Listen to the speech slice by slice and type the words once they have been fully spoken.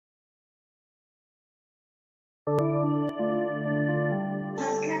Audio.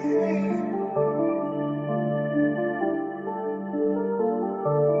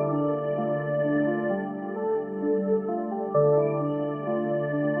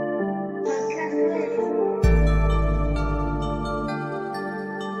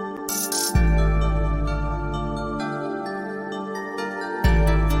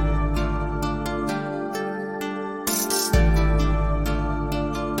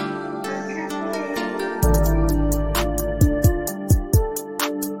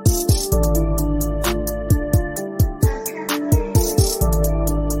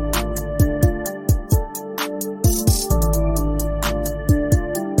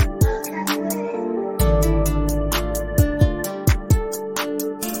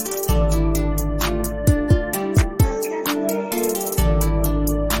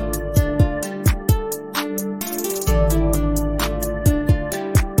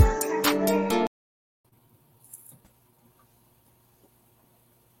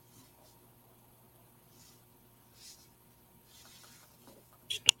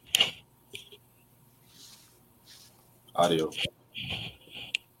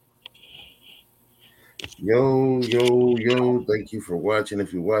 Yo. Thank you for watching.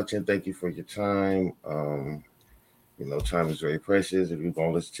 If you're watching, thank you for your time. Time is very precious. If you're going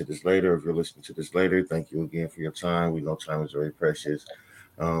to listen to this later, if you're listening to this later, thank you again for your time. We know time is very precious.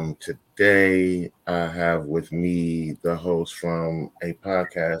 Today, I have with me the host from a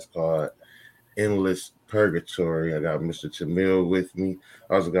podcast called Endless Purgatory. I got Mr. Tamil with me.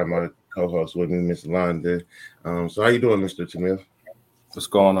 I also got my co-host with me, Miss Londa. So how you doing, Mr. Tamil? What's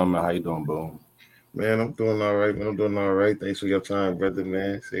going on, man? How you doing, Boom? Man, I'm doing all right, man. I'm doing all right. Thanks for your time, brother,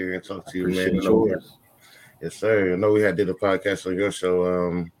 man. Sit here and talk to you, man. Appreciate yours. Yes, sir. I know we did a podcast on your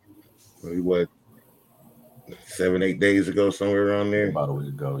show, maybe what, 7, 8 days ago, somewhere around there. About a week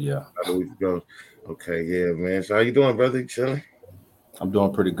ago, yeah. About a week ago. Okay, yeah, man. So how you doing, brother? You chilling? I'm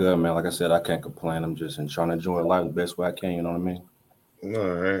doing pretty good, man. Like I said, I can't complain. I'm just trying to enjoy life the best way I can. You know what I mean? All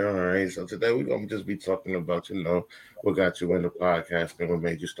right. So today we're gonna just be talking about, what got you into podcasting, what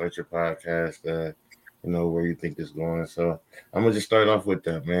made you start your podcast, where you think it's going. So I'm gonna just start off with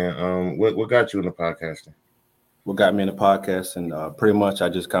that, man. What got you into podcasting? What got me into podcasting? Pretty much, I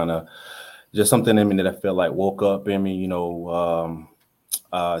just kind of just something in me that I felt like woke up in me. Something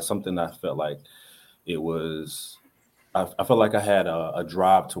I felt like it was. I felt like I had a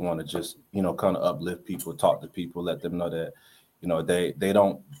drive to want to just kind of uplift people, talk to people, let them know that they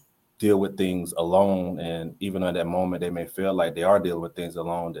don't deal with things alone, and even at that moment they may feel like they are dealing with things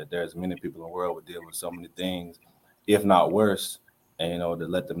alone, that there's many people in the world who deal with so many things, if not worse, and to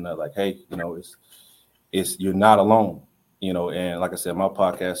let them know like, hey, it's you're not alone. And like I said, my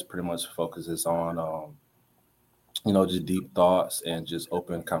podcast pretty much focuses on just deep thoughts and just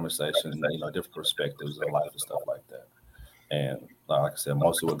open conversation, different perspectives of life and stuff like that. And like I said,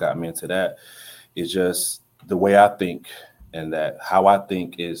 most of what got me into that is just the way I think, and that how I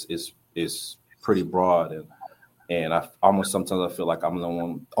think is pretty broad, and I almost sometimes I feel like I'm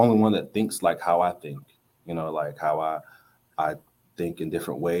the only one that thinks like how I think, like how I think in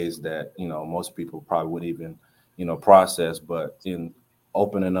different ways that most people probably wouldn't even process, but in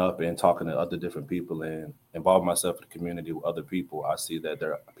opening up and talking to other different people and involving myself in the community with other people, I see that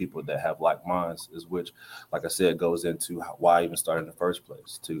there are people that have like minds, is which, like I said, goes into why I even started in the first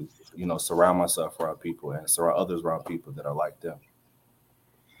place, to surround myself around people and surround others around people that are like them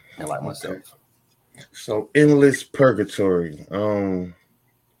and like myself. So Endless Purgatory.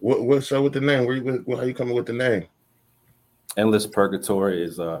 What's up with the name? How you coming with the name? Endless Purgatory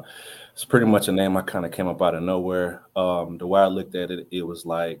is it's pretty much a name I kind of came up out of nowhere. The way I looked at it, it was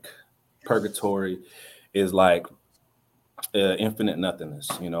like purgatory is like infinite nothingness.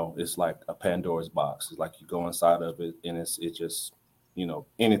 It's like a Pandora's box. It's like you go inside of it, and it's just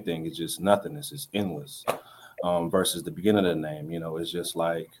anything. It's just nothingness. It's endless. Versus the beginning of the name, it's just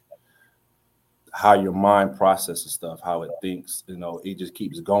like how your mind processes stuff, how it thinks. It just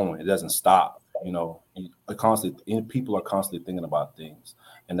keeps going. It doesn't stop. People are constantly thinking about things,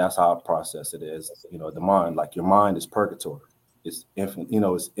 and that's how I process it. Is the mind, like your mind is purgatory. It's infinite.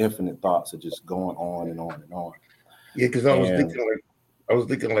 It's infinite thoughts are just going on and on and on. Yeah, because I was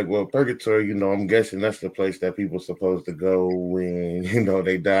thinking like, well, purgatory. I'm guessing that's the place that people are supposed to go when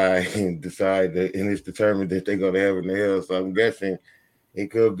they die and decide that, and it's determined that they go to heaven or hell. So I'm guessing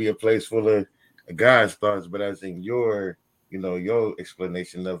it could be a place full of God's thoughts, but I think your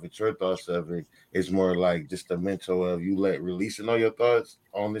explanation of it, your thoughts of it, is more like just the mental of you releasing all your thoughts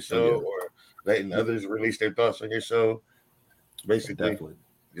on the show, or letting others release their thoughts on your show. Basically, definitely.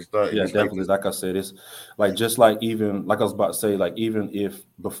 Definitely. Like I said, it's like just like even like I was about to say, like even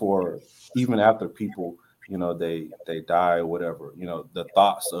after people they die or whatever, the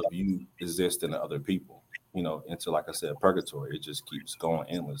thoughts of you exist in other people, into, like I said, purgatory. It just keeps going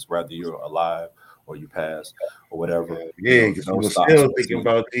endless, whether you're alive or you pass or whatever. Yeah, because Those people thoughts still will thinking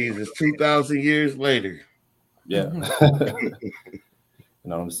continue. about Jesus 2,000 years later. Yeah. You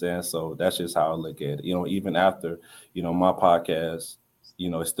know what I'm saying? So that's just how I look at it. Even after, my podcast,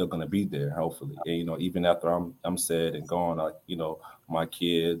 it's still gonna be there, hopefully. And even after I'm said and gone, like, my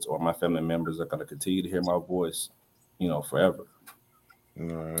kids or my family members are gonna continue to hear my voice, forever. All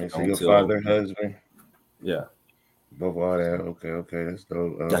right. So your Until, father, husband, yeah, both all that. Okay, okay, that's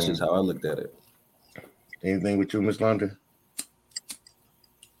dope. that's just how I looked at it. Anything with you, Miss Londa?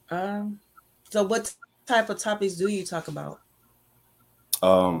 So what type of topics do you talk about?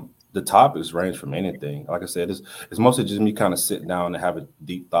 The topics range from anything. Like I said, it's mostly just me kind of sitting down and having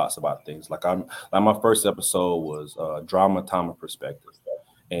deep thoughts about things. Like my first episode was drama, time, and perspective.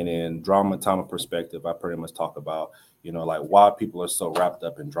 And in drama, time, and perspective, I pretty much talk about, like why people are so wrapped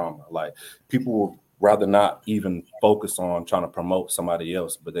up in drama. Like people will rather not even focus on trying to promote somebody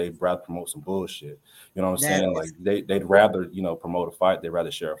else, but they'd rather promote some bullshit. You know what I'm That saying? Like they'd rather, promote a fight, they'd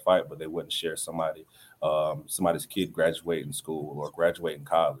rather share a fight, but they wouldn't share somebody's kid graduating school or graduating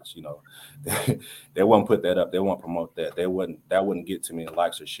college. They wouldn't put that up. They won't promote that. That wouldn't get too many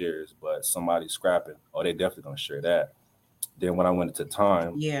likes or shares, but somebody scrapping, oh, they definitely gonna share that. Then when I went into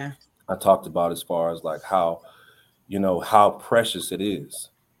time, yeah. I talked about as far as like how precious it is,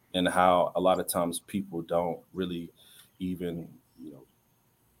 and how a lot of times people don't really even, you know,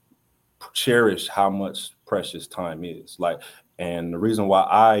 cherish how much precious time is. Like, and the reason why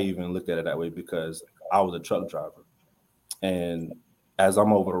I even looked at it that way, because I was a truck driver. And as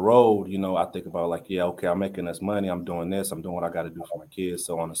I'm over the road, I think about like, yeah, okay, I'm making this money, I'm doing this, I'm doing what I got to do for my kids,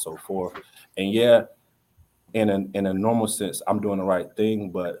 so on and so forth. And yeah, in a normal sense, I'm doing the right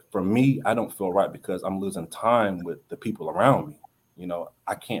thing. But for me, I don't feel right because I'm losing time with the people around me.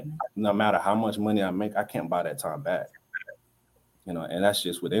 I can't, no matter how much money I make, I can't buy that time back. And that's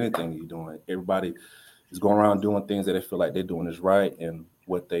just with anything you're doing. Everybody is going around doing things that they feel like they're doing is right and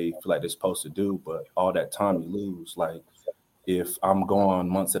what they feel like they're supposed to do. But all that time you lose, like if I'm going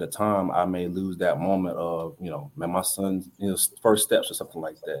months at a time, I may lose that moment of, man, my son's, first steps or something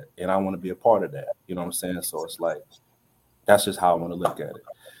like that. And I want to be a part of that. You know what I'm saying? So it's like, that's just how I want to look at it.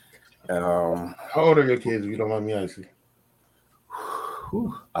 How old are your kids, if you don't mind me asking?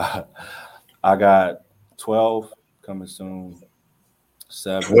 Whew, I got 12 coming soon,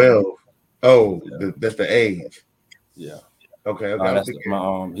 7. 12. Oh, Yeah. that's the age. Yeah. Okay, okay. I'm That's thinking.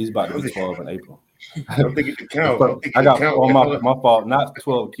 my he's about to I'm be thinking, 12 in April. I'm thinking the count. I'm I thinking the got, count. oh, my fault, not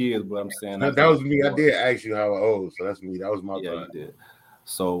 12 kids, but I'm saying I That got was me. I four. did ask you how old, so that's me. That was my Yeah, you bad. did.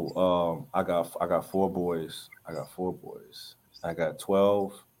 So I got 4 boys. I got 4 boys. I got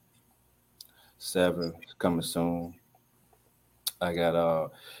 12, 7 coming soon. I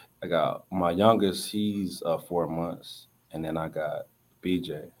got I got my youngest, he's 4 months, and then I got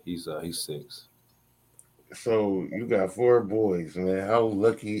BJ. He's 6. So you got 4 boys, man. How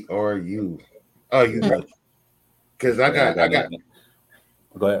lucky are you? Oh, you lucky. Cause I Yeah, I got, I got got, it.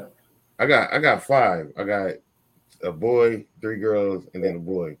 Go ahead. I got 5. I got a boy, 3 girls, and then a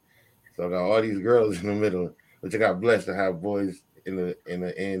boy. So I got all these girls in the middle, which I got blessed to have boys in the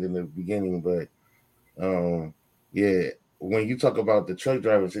end in the beginning. But yeah, when you talk about the truck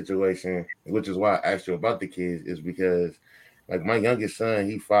driving situation, which is why I asked you about the kids, is because like my youngest son,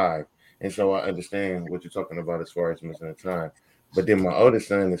 he 5, and so I understand what you're talking about as far as missing the time. But then my oldest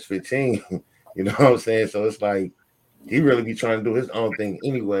son is 15. You know what I'm saying? So it's like he really be trying to do his own thing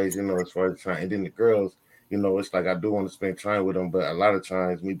anyways, as far as time. And then the girls, it's like I do want to spend time with them, but a lot of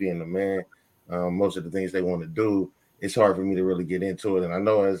times me being the man, most of the things they want to do, it's hard for me to really get into it. And I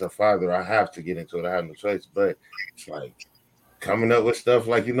know as a father, I have to get into it. I have no choice, but it's like coming up with stuff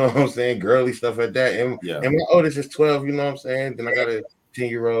like, what I'm saying, girly stuff like that. And Yeah. and my oldest is 12, you know what I'm saying? Then I got a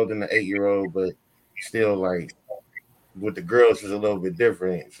 10-year-old and an 8-year-old, but still like with the girls is a little bit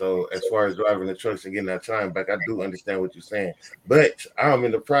different. So as far as driving the trucks and getting that time back, I do understand what you're saying. But I'm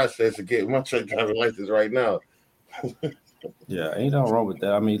in the process of getting my truck driving license right now. Yeah, ain't nothing wrong with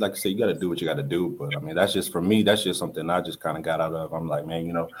that. I mean, like I said, you got to do what you got to do. But I mean, that's just for me. That's just something I just kind of got out of. I'm like,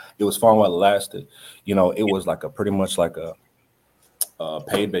 man, it was fun while it lasted. It was like a pretty much like a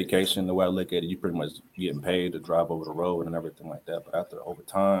paid vacation. The way I look at it, you pretty much getting paid to drive over the road and everything like that. But after over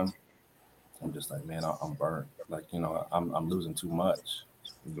time, I'm just like, man, I'm burnt. Like, I'm losing too much.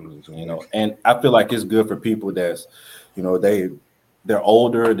 Losing too much. And I feel like it's good for people that's, you know, they they're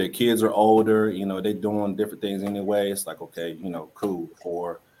older, their kids are older, they're doing different things anyway. It's like, okay, cool.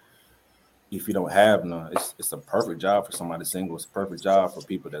 Or if you don't have none, it's a perfect job for somebody single. It's a perfect job for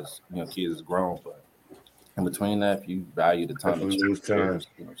people that's, kids is grown. But In between that, if you value the time that Definitely you lose time. choose,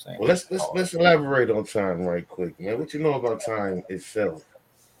 you know what I'm saying? Well, It's hard. let's elaborate on time right quick, man. What you know about time itself?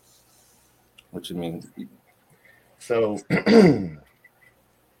 What you mean? So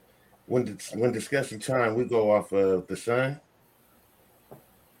when discussing time, we go off of the sun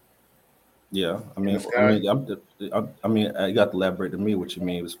Yeah, in the sky. I mean, you got to elaborate to me what you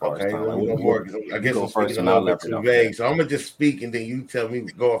mean as far as Okay, time. let Like, me what, go what more because I you guess go I'm speaking first, a and I'll little bit elaborate too after that. vague. So I'm gonna just speak and then you tell me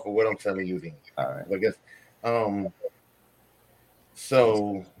go off of what I'm telling you then. All right. I guess.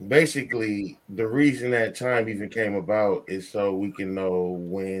 So basically, the reason that time even came about is so we can know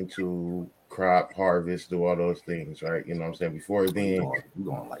when to crop, harvest, do all those things, right? You know what I'm saying? Before Oh, then, you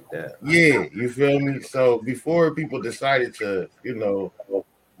going like that? yeah, you feel me? So before people decided to,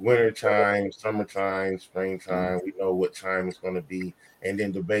 winter time, summertime, Mhm. springtime, we know what time it's going to be, and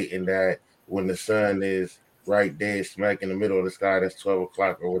then debating that when the sun is right dead smack in the middle of the sky, that's 12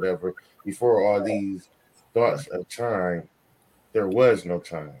 o'clock or whatever. Before all these thoughts of time, there was no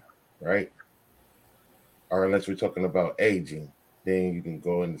time, right? Or unless we're talking about aging, then you can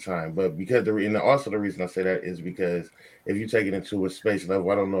go into time. But because and also the reason I say that is because if you take it into a space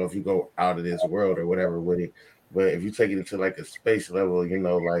level, I don't know if you go out of this world or whatever with it, but if you take it into like a space level,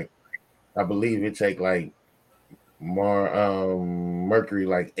 like I believe it take like more Mercury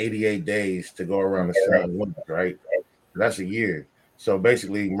like 88 days to go around the sun once, right? That's a year. So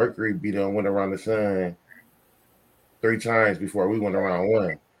basically Mercury be done went around the sun 3 times before we went around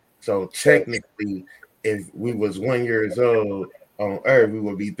one. So technically, if we was 1 years old on Earth, we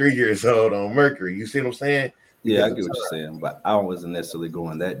would be 3 years old on Mercury. You see what I'm saying? Yeah, I Because of get what you're saying, but I wasn't necessarily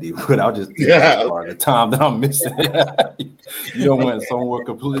going that deep. But I was just thinking as yeah, far as the time that I'm missing. You don't went somewhere that's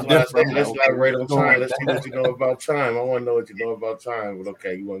completely why I said different. I'm like, let's okay, where elaborate you on going time. with Let's see what that? you know about time. I want to know what you know about time. But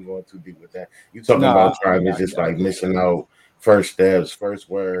okay, you weren't going too deep with that. You talking No, about I time mean, is just I like get missing that. out first steps, first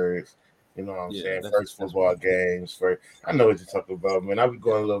words. You know what I'm Yeah, saying? First that's what football games. First, I know what you're talking about, man. I'll be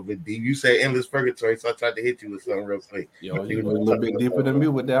going a little bit deep. You say endless purgatory, so I tried to hit you with something real quick. yo. See You what went a you're little talking bit deeper about. than me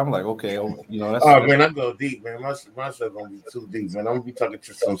with that. I'm like, okay, Oh that's man, I go deep, man. My stuff gonna be too deep, man. I'm gonna be talking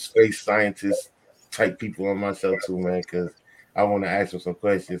to some space scientist type people on myself too, man, because I want to ask them some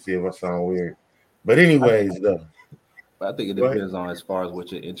questions, see if I sound weird. But I, anyways, though, But I think it go ahead. depends on as far as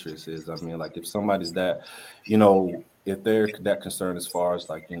what your interest is. I mean, like if somebody's that, if they're that concerned as far as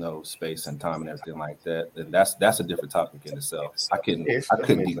like space and time and everything like that, then that's a different topic in itself. Yeah, it's I couldn't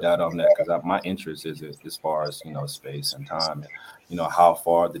definitely deep dive on that because my interest is as far as space and time and how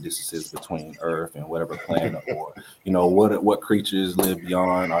far the distance is between Earth and whatever planet or what creatures live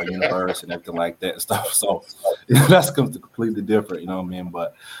beyond our universe and everything like that and stuff. So that's completely different. You know what I mean?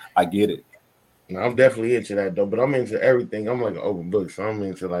 But I get it. No, I'm definitely into that though, but I'm into everything. I'm like an open book, so I'm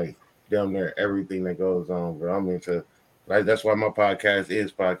into like damn near everything that goes on. But I'm into like that's why my podcast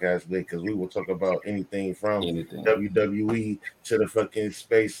is podcast lit because we will talk about anything from Anything. WWE to the fucking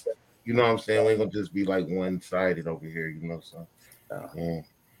space. You know what I'm saying? We ain't gonna just be like one sided over here, So Yeah. yeah,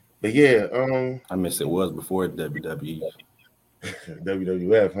 but yeah, I miss it was before WWE.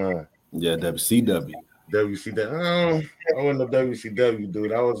 WWF, huh? Yeah, WCW. WCW. I wasn't a WCW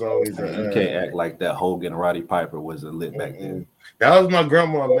dude. I was always Man, you a can't act like that. Hogan, Roddy Piper was a lit back then. That was my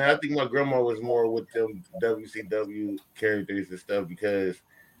grandma, man. I think my grandma was more with them WCW characters and stuff because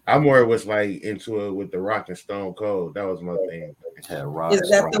I more was like into it with the Rock and Stone Cold. That was my thing. Had Is Rock, that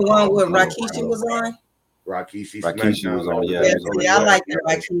Stone the one Cold, where Steel Rikishi Curl. was on? Rakishi Rikishi SmackDown. was That on. was Yeah, he Yeah, was on. see, I WWF. like that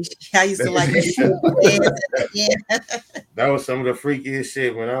Rikishi. I used to like that. Yeah. That was some of the freakiest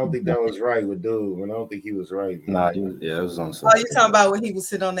shit, man. I don't think that was right with dude, man. I don't think he was right, Nah, man. yeah, it was on Oh, some. you talking about when he was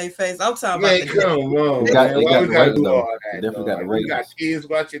sitting on their face? I'm talking about Man, the come It on, got man. it Why got we the gotta rating do though. all It that, definitely though? got the Like, you got ratings. kids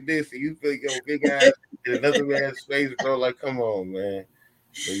watching this, and you feel your big ass in another man's face, bro. Like, come on, man.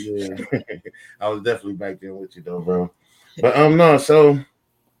 But yeah, I was definitely back there with you, though, bro. But no. So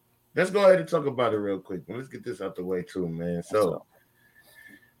let's go ahead and talk about it real quick. Let's get this out the way too, man. So, So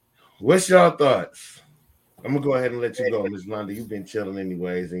what's y'all thoughts? I'm gonna go ahead and let you go, Miss Londa. You've been chilling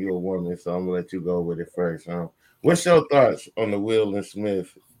anyways, and you're a woman, so I'm gonna let you go with it first. What's your thoughts on the Will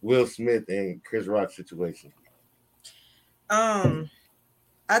Smith and Chris Rock situation?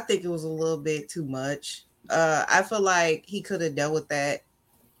 I think it was a little bit too much. I feel like he could have dealt with that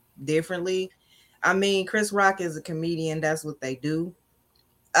differently. I mean, Chris Rock is a comedian. That's what they do.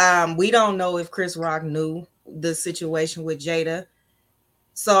 We don't know if Chris Rock knew the situation with Jada.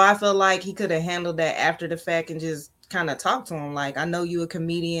 So I feel like he could have handled that after the fact and just kind of talked to him. Like, I know you're a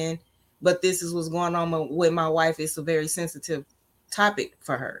comedian, but this is what's going on with my wife. It's a very sensitive topic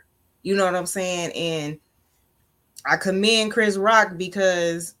for her. You know what I'm saying? And I commend Chris Rock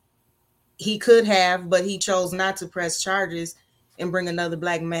because he could have, but he chose not to press charges. and bring another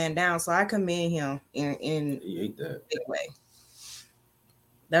black man down. So I commend him in He ate that. a big way.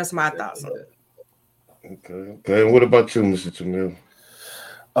 That's my thoughts on it. Okay. Okay. And what about you, Mr. Tamil?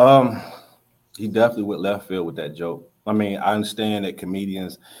 Um, he definitely went left field with that joke. I mean, I understand that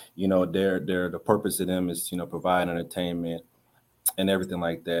comedians, their the purpose of them is provide entertainment and everything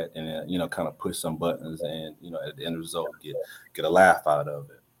like that, and kind of push some buttons, and at the end result get a laugh out of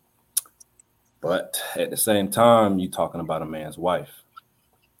it. But at the same time, you're talking about a man's wife,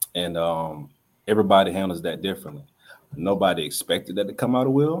 and everybody handles that differently. Nobody expected that to come out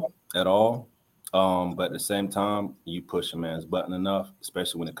of Will at all. But at the same time, you push a man's button enough,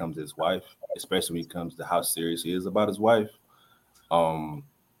 especially when it comes to his wife, especially when it comes to how serious he is about his wife. Um,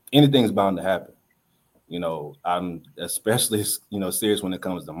 Anything's bound to happen. I'm especially serious when it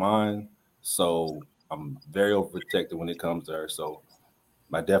comes to mine. So I'm very overprotective when it comes to her. So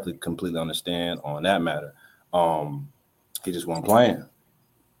I definitely completely understand on that matter. Um, he just wasn't playing.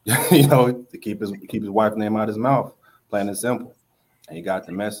 To keep his wife's name out of his mouth, plain and simple. And he got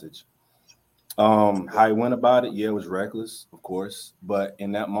the message. How he went about it, yeah, it was reckless, of course. But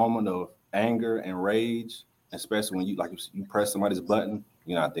in that moment of anger and rage, especially when you press somebody's button,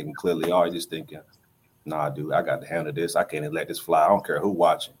 you're not thinking clearly. You're just thinking, nah, dude, I got to handle this. I can't even let this fly. I don't care who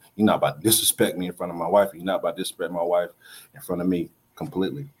watching. You're not about to disrespect me in front of my wife. You're not about to disrespect my wife in front of me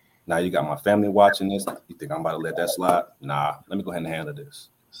completely. Now you got my family watching this. You think I'm about to let that slide? Nah, let me go ahead and handle this.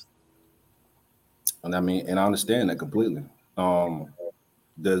 And I mean, and I understand that completely. Um,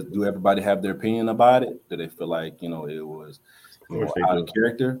 do everybody have their opinion about it? Do they feel like it was Of course they out do. of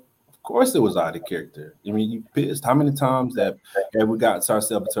character? Of course, it was out of character. I mean, you pissed. How many times have we got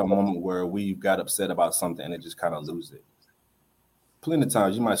ourselves to a moment where we got upset about something and it just kind of lose it? Plenty of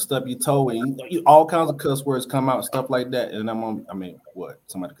times you might stub your toe and all kinds of cuss words come out, stuff like that. And I mean, what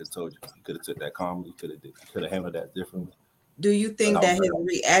somebody could have told you, you could have took that calmly, you could have handled that differently. Do you But think I that was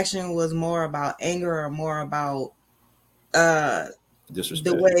his reaction was more about anger or more about uh the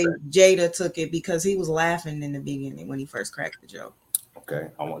disrespect. way Jada took it because he was laughing in the beginning when he first cracked the joke? Okay,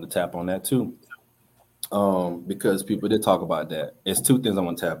 I want to tap on that too. Because people did talk about that. It's two things I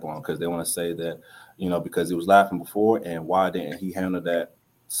want to tap on because they want to say that, because he was laughing before, and why didn't he handle that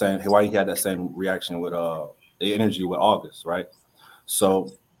same? Why he had that same reaction with the energy with August, right?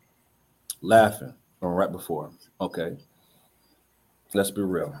 So laughing from right before. Okay, let's be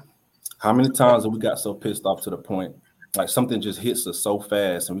real. How many times have we got so pissed off to the point, like something just hits us so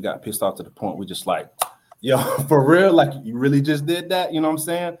fast, and we got pissed off to the point we just like, yo, for real, like you really just did that? You know what I'm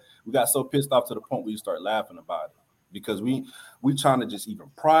saying? We got so pissed off to the point where you start laughing about it because we trying to just even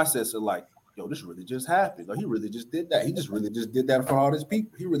process it like, yo, this really just happened. Or he really just did that. He just really just did that in front of all these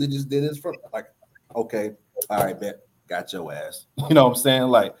people. He really just did this for like, okay, all right, bet, got your ass. You know what I'm saying?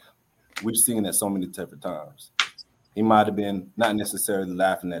 Like we've seen that so many different times. He might have been not necessarily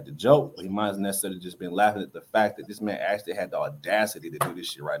laughing at the joke, but he might have necessarily just been laughing at the fact that this man actually had the audacity to do this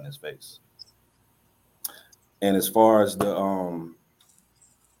shit right in his face. And as far as the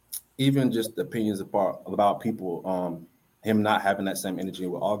even just the opinions about people, him not having that same energy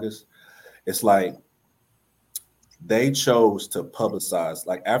with August, it's like they chose to publicize,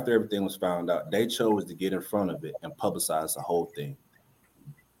 like after everything was found out, they chose to get in front of it and publicize the whole thing.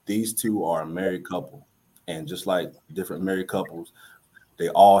 These two are a married couple. And just like different married couples, they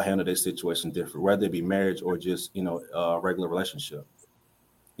all handle their situation different, whether it be marriage or just a regular relationship.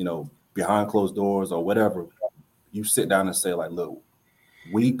 Behind closed doors or whatever, you sit down and say like, look,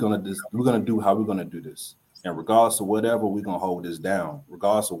 we're gonna do how we're gonna do this, and regardless of whatever, we're gonna hold this down.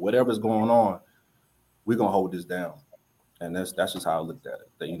 Regardless of whatever's going on, we're gonna hold this down. And that's just how I looked at it.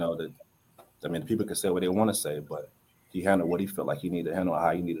 That I mean, people can say what they want to say, but he handled what he felt like he needed to handle,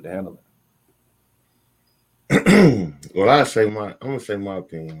 how he needed to handle it. Well, I'm gonna say my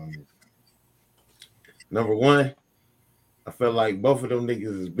opinion on this. Number one, I felt like both of them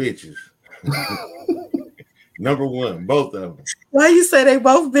niggas is bitches. Number one, both of them. Why you say they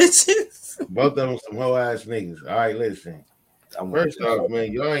both bitches? Both of them some hoe ass niggas. All right, listen. I'm with First off,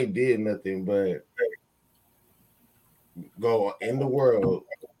 man, y'all ain't did nothing but go in the world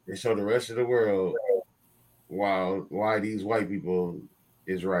and show the rest of the world why these white people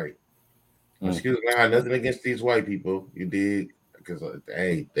is right. Excuse me, I have nothing against these white people. You did because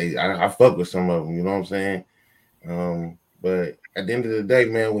hey, I fuck with some of them. You know what I'm saying? But at the end of the day,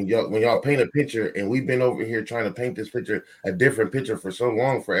 man, when y'all paint a picture, and we've been over here trying to paint this picture, a different picture for so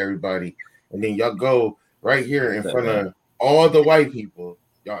long for everybody, and then y'all go right here in front of all the white people,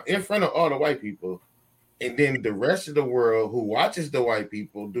 y'all in front of all the white people, and then the rest of the world who watches the white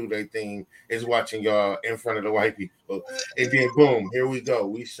people do their thing is watching y'all in front of the white people, and then boom, here we go,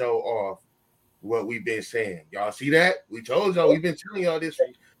 we show off what we've been saying. Y'all see that? We told y'all, we've been telling y'all this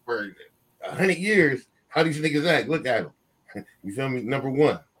for 100 years. How these niggas act? Look at them. You feel me? Number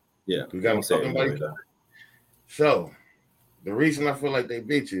one. Yeah, we got them talking about each other. So the reason I feel like they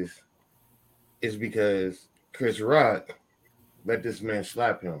bitches is because Chris Rock let this man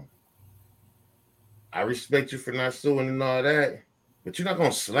slap him. I respect you for not suing and all that, but you're not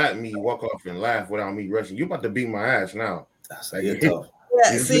gonna slap me, walk off and laugh without me rushing. You about to beat my ass now. That's like, tough.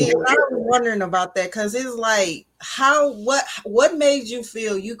 Yeah, see, I was wondering about that because it's like, what made you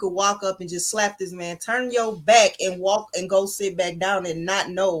feel you could walk up and just slap this man, turn your back and walk and go sit back down and not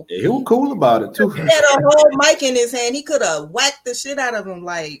know? Yeah, he was cool about it too. He had a whole mic in his hand. He could have whacked the shit out of him.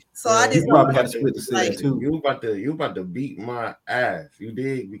 Like, so yeah, I just probably had to split the like, too. You about to beat my ass. You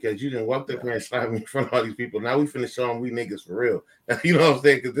did, because you didn't walk up here and slap me in front of all these people. Now we finna show them we niggas for real. You know what I'm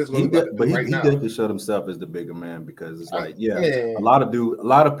saying? Because this one, but he definitely showed himself as the bigger man, because it's like, a lot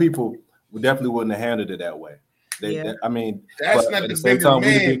of people definitely wouldn't have handled it that way. I mean, that's not at the same bigger time,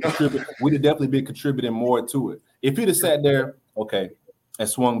 man. we'd have definitely been contributing more to it. If he'd have sat there, okay, and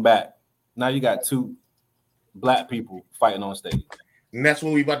swung back, now you got two black people fighting on stage. And that's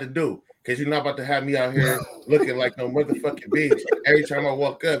what we about to do. Because you're not about to have me out here looking like no motherfucking bitch. Every time I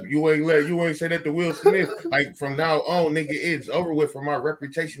walk up, you ain't say that to Will Smith. Like, from now on, nigga, it's over with for my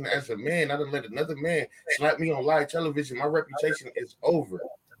reputation as a man. I done let another man slap me on live television. My reputation is over.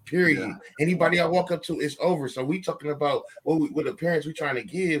 Period. Yeah. Anybody I walk up to, it's over. So we talking about what appearance we trying to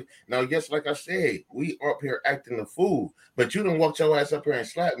give. Now, yes, like I said, we up here acting the fool. But you done walked your ass up here and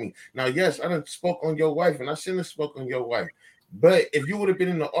slapped me. Now, yes, I done spoke on your wife, and I shouldn't have spoke on your wife. But if you would have been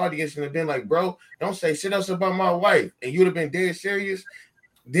in the audience and have been like, bro, don't say shit else about my wife, and you would have been dead serious,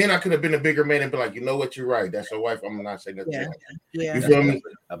 then I could have been a bigger man and be like, you know what, you're right. That's your wife. I'm not saying nothing. Yeah. You feel me?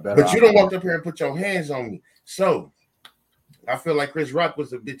 But you don't walk up here and put your hands on me. So I feel like Chris Rock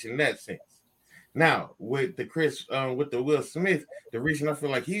was a bitch in that sense. Now, with the Will Smith, the reason I feel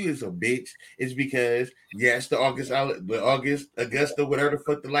like he is a bitch is because, yes, the Augusta, whatever the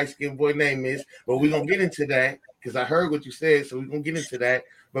fuck the light-skinned boy name is, but we're going to get into that because I heard what you said, so we're going to get into that.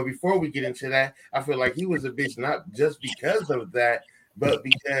 But before we get into that, I feel like he was a bitch not just because of that, but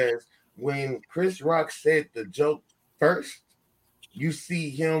because when Chris Rock said the joke first, you see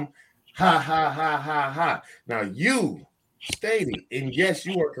him, ha, ha, ha, ha, ha. Now, you stated, and yes,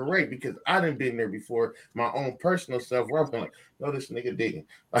 you are correct, because I done been there before, my own personal self, where I'm like, no, this nigga didn't.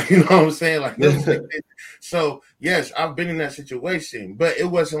 Like, you know what I'm saying? Like, no, so yes, I've been in that situation, but it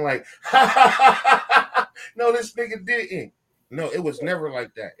wasn't like, ha, ha, ha, ha, ha. No, this nigga didn't. No, it was never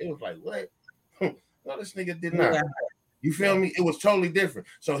like that. It was like, what? No, this nigga did not. Yeah. You feel me? It was totally different.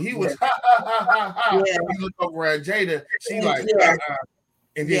 So he was ha ha ha ha ha. Yeah. He looked over at Jada. She like,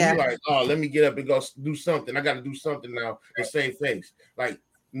 and then he like, oh, let me get up and go do something. I got to do something now to save face. Like,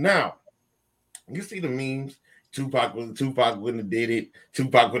 now, you see the memes. Tupac wouldn't have did it.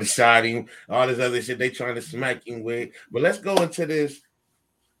 Tupac would have shot him. All this other shit they trying to smack him with. But let's go into this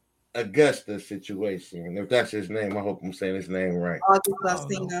Augusta situation. And if that's his name, I hope I'm saying his name right.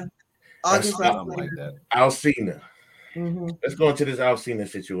 Alsina. Like that. Alsina. Mm-hmm. Let's go into this Alsina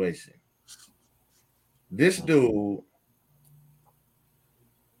situation. This dude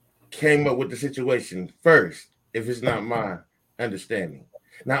came up with the situation first, if it's not my understanding.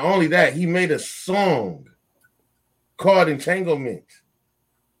 Not only that, he made a song called Entanglement.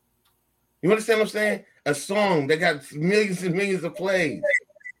 You understand what I'm saying? A song that got millions and millions of plays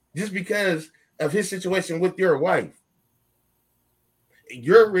just because of his situation with your wife.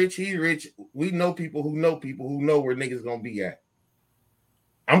 You're rich, he's rich. We know people who know where niggas gonna be at.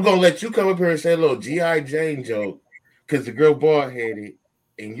 I'm gonna let you come up here and say a little G.I. Jane joke because the girl bald-headed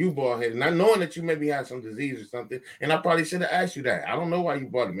and you bald-headed, not knowing that you maybe have some disease or something. And I probably should have asked you that. I don't know why you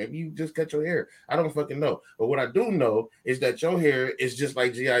bought it. Maybe you just cut your hair. I don't fucking know. But what I do know is that your hair is just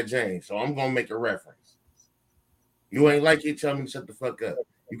like G.I. Jane. So I'm gonna make a reference. You ain't like it, tell me to shut the fuck up.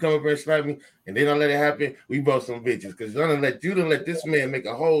 You come up here and slap me, and then I let it happen. We both some bitches because you done let this man make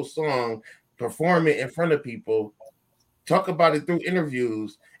a whole song, perform it in front of people, talk about it through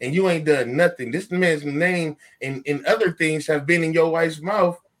interviews, and you ain't done nothing. This man's name and other things have been in your wife's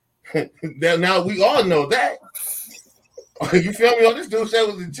mouth. Now we all know that. You feel me? Oh, this dude said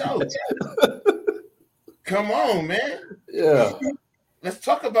it was a joke. Come on, man. Yeah. Let's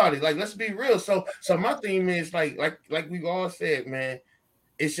talk about it. Like, let's be real. So my theme is like we all said, man.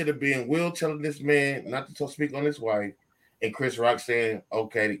 It should have been Will telling this man not to speak on his wife, and Chris Rock saying,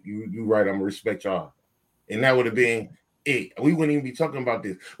 "Okay, you right. I'm gonna respect y'all," and that would have been it. We wouldn't even be talking about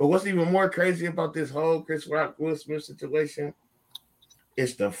this. But what's even more crazy about this whole Chris Rock Will Smith situation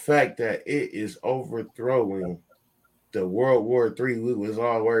is the fact that it is overthrowing the World War III we was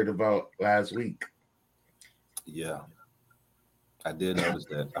all worried about last week. Yeah, I did notice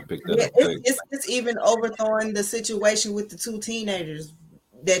that. I picked that Yeah, up quick. it's even overthrowing the situation with the two teenagers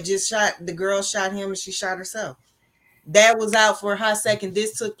that just shot the girl shot him and she shot herself. That was out for a hot second.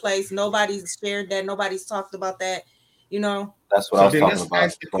 This took place. Nobody's shared that. Nobody's talked about that. You know. That's what I So was then talking let's about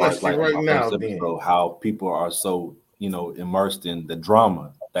ask as the far as question like in right my now first then. episode, how people are so, immersed in the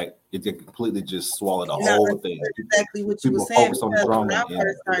drama that it completely just swallowed the No, whole that's thing. exactly what you were People saying, focus on the because when drama I and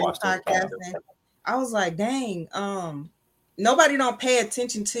first started watch those podcasts. podcasting, I was like, dang, nobody don't pay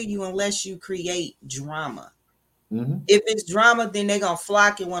attention to you unless you create drama. Mm-hmm. If it's drama, then they're gonna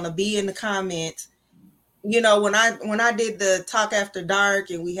flock and want to be in the comments. When I did the talk after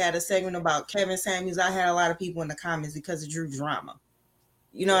dark and we had a segment about Kevin Samuels, I had a lot of people in the comments because it drew drama.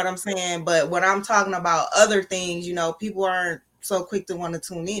 You know what I'm saying? But when I'm talking about other things, people aren't so quick to want to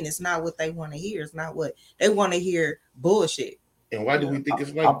tune in. It's not what they want to hear. It's not what they want to hear. Bullshit. And why do we think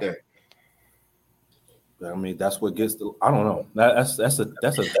it's like that? I mean, that's what gets the. I don't know.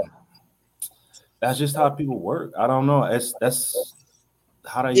 That's just how people work. I don't know. That's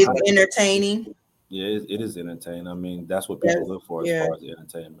how they. It's entertaining. Yeah, it is entertaining. I mean, that's what people That's, look for as yeah. far as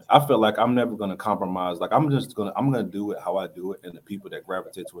entertainment. I feel like I'm never gonna compromise. Like I'm gonna do it how I do it, and the people that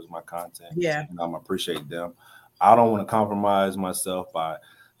gravitate towards my content, Yeah. I'm gonna appreciate them. I don't want to compromise myself by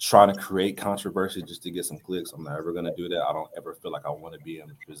trying to create controversy just to get some clicks. I'm never gonna do that. I don't ever feel like I want to be in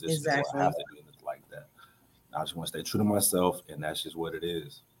a position where I have to do it like that. I just want to stay true to myself, and that's just what it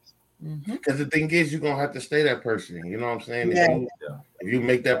is. Because the thing is, you're gonna have to stay that person. You know what I'm saying? Yeah. If you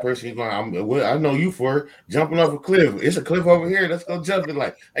make that person, you're going. I know you for jumping off a cliff. It's a cliff over here. Let's go jump it.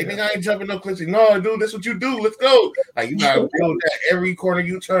 Like, hey, nigga, I ain't jumping no cliffs. No, dude, that's what you do. Let's go. Like, you gotta build that every corner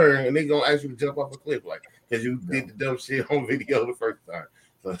you turn, and they gonna ask you to jump off a cliff, like, because you did the dumb shit on video the first time.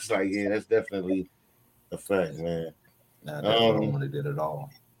 So it's like, yeah, that's definitely a fact, man. Nah, that's not what they did at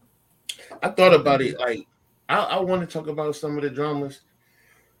all. I thought about it. Like, I want to talk about some of the dramas.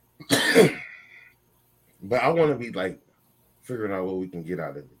 But I want to be like figuring out what we can get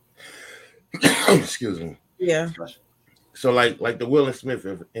out of it. Excuse me. Yeah. So like the Will Smith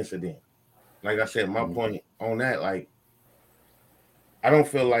incident. Like I said, my point on that, like, I don't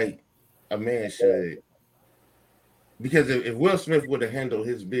feel like a man should, because if Will Smith would have handled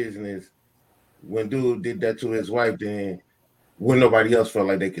his business when dude did that to his wife, then when nobody else felt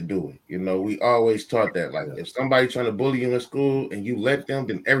like they could do it. We always taught that. Like, if somebody trying to bully you in school and you let them,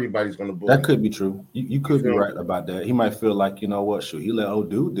 then everybody's gonna bully. That could be true. You could be right about that. He might feel like, what, shoot, he let old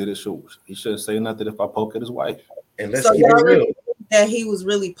dude did it. Shoot, he shouldn't say nothing if I poke at his wife. And let's keep it real. That he was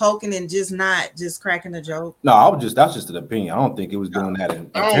really poking and not just cracking a joke. No, that's just an opinion. I don't think he was doing that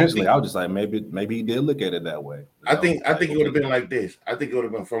intentionally. I was just like, maybe he did look at it that way. I think it would have been like this. I think it would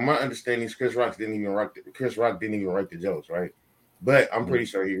have been, from my understanding, Chris Rock didn't even write the jokes, right? But I'm pretty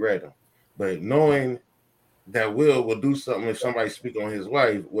sure he read them. But knowing that Will do something if somebody speak on his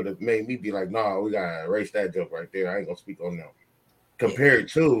wife would have made me be like, no, we gotta erase that joke right there. I ain't gonna speak on them. Compared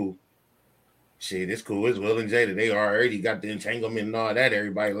to, shit, it's cool. It's Will and Jada. They already got the entanglement and all that.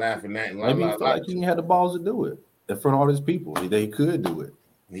 Everybody laughing at and maybe he felt like he had the balls to do it in front of all his people. They could do it.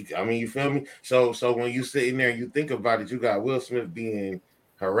 I mean, you feel me? So when you sitting there and you think about it, you got Will Smith being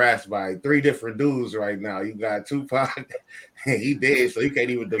harassed by 3 different dudes right now. You got Tupac, and he dead, so he can't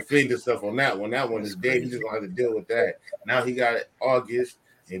even defend himself on that one. That one is dead. He's just gonna have to deal with that. Now he got August,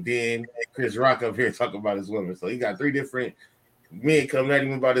 and then Chris Rock up here talking about his woman. So he got 3 different men coming at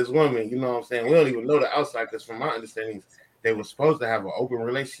him about his woman. You know what I'm saying? We don't even know the outside, because from my understanding, they were supposed to have an open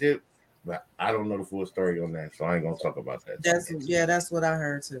relationship, but I don't know the full story on that, so I ain't gonna talk about that. That's what I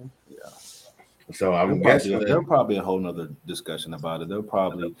heard too. Yeah. So I'm guessing there'll probably a whole nother discussion about it. They'll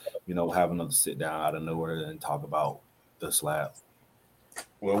probably, have another sit down out of nowhere and talk about the slap.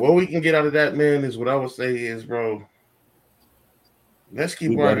 Well, what we can get out of that, man, is what I would say is, bro, let's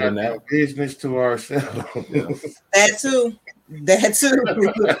keep our goddamn business to ourselves. Yeah. That too.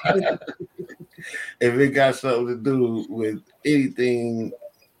 If it got something to do with anything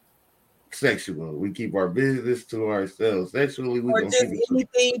sexual, we keep our business to ourselves. Sexually, we or gonna just keep it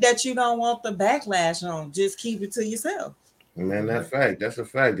anything that you don't want the backlash on. Just keep it to yourself. Man, that's a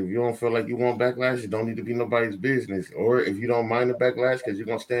fact. If you don't feel like you want backlash, you don't need to be nobody's business. Or if you don't mind the backlash because you're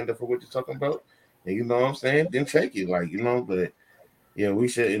gonna stand up for what you're talking about, and you know what I'm saying, then take it. But yeah, we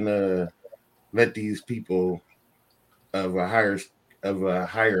shouldn't let these people of a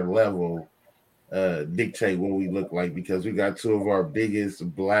higher level dictate what we look like, because we got 2 of our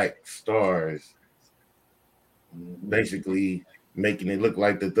biggest black stars basically making it look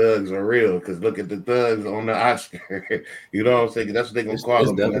like the thugs are real. Because look at the thugs on the Oscar. You know what I'm saying? That's what they're gonna call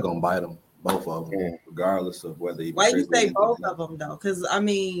them. It's definitely gonna bite them. Both of them, Yeah. regardless of whether he Why you portrays say it. both of them though? Because I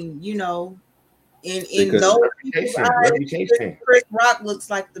mean, in Because those people's eyes, Reputation. Chris Rock looks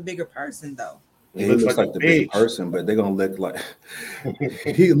like the bigger person though. He he looks looks like like a the bigger bitch. person, but they're gonna look like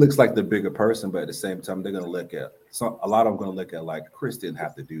he looks like the bigger person, but at the same time, they're gonna look at a lot of them gonna look at like Chris didn't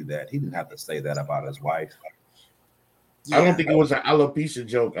have to do that. He didn't have to say that about his wife. I don't Yeah, think it was an alopecia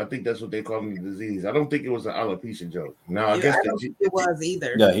joke. I think that's what they call the disease. I don't think it was an alopecia joke. Now, I guess I don't think it was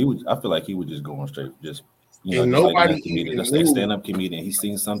either. Yeah, he would. I feel like he was just going straight, just and just like nobody any comedian, even just like knew. stand up comedian. He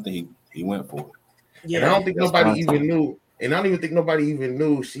seen something, he went for it. And I Yeah, don't think That's nobody content. even knew. And I don't even think nobody even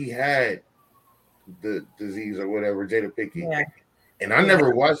knew she had the disease or whatever, Jada Pickett. yeah, And I yeah.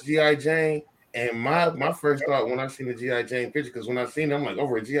 never watched G.I. Jane. And my first thought when I seen the G.I. Jane picture, because when I seen it, I'm like,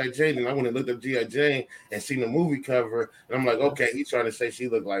 over a G.I. Jane, and I went and looked up G.I. Jane and seen the movie cover, and I'm like, okay, he's trying to say she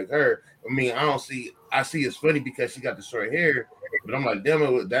looked like her. I mean, I see it's funny because she got the short hair, but I'm like, damn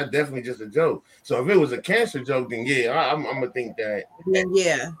it, that definitely just a joke. So if it was a cancer joke, then yeah, I'm gonna think that. Then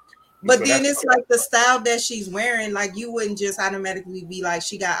yeah. But So then that's it's like the style that she's wearing, like you wouldn't just automatically be like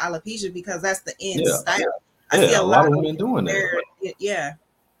she got alopecia because that's the end Yeah, style. I see yeah. a A lot lot of of women doing that. yeah.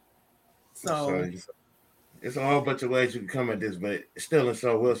 so. So It's a whole bunch of ways you can come at this, but still, and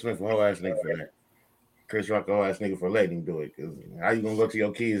so Will Smith a whole ass nigga for that. Chris Rock a whole ass nigga for letting him do it. Because how you gonna go to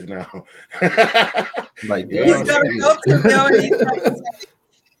your kids now? Like, You know he's what I'm gonna saying? go to them. He's like,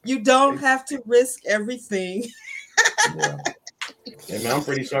 you don't have to risk everything. yeah, And I'm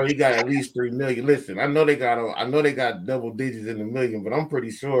pretty sure he got at least 3 million. Listen, I know they got double digits in the million, but I'm pretty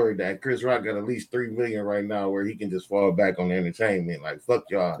sure that Chris Rock got at least 3 million right now where he can just fall back on the entertainment. Like fuck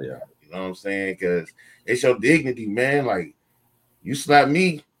y'all. yeah. You know what I'm saying? Because it's your dignity, man. Like you slap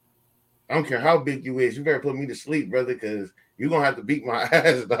me, I don't care how big you is. You better put me to sleep, brother, because you're gonna have to beat my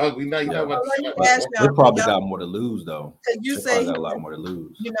ass, dog. We know you're Yeah. not about to slap But me. they probably got more to lose, though. You They say probably got a lot more to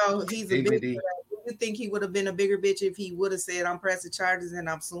lose. he's a bitch. Dignity. Do you think he would have been a bigger bitch if he would have said I'm pressing charges and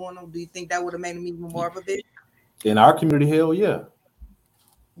I'm suing him? Do you think that would have made him even more of a bitch? In our community, hell yeah,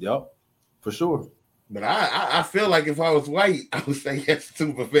 yep, for sure. But I feel like if I was white, I would say yes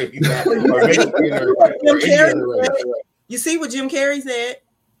too, but maybe not. Well, Or Mexican or any other race. You see what Jim Carrey said?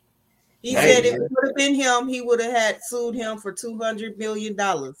 He Hey, said if it would have been him, he would have had sued him for $200 million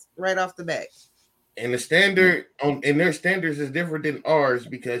right off the bat. and the standard and their standards is different than ours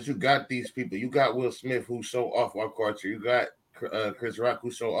because you got these people. You got Will Smith who show off our culture. You got Chris Rock who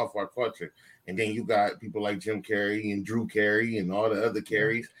show off our culture, and then you got people like Jim Carrey and Drew Carey and all the other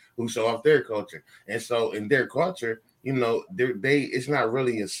Carreys who show off their culture. And so in their culture, they it's not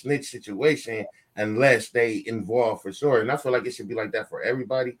really a snitch situation unless they involve for sure. And I feel like it should be like that for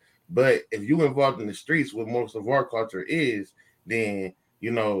everybody. But if you involved in the streets, what most of our culture is, then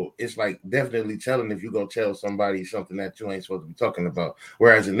it's like definitely telling if you go tell somebody something that you ain't supposed to be talking about.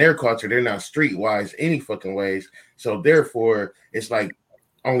 Whereas in their culture, they're not streetwise any fucking ways. So therefore, it's like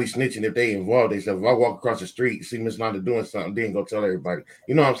only snitching if they involved themselves. If I walk across the street, see Miss Nanda doing something, then go tell everybody.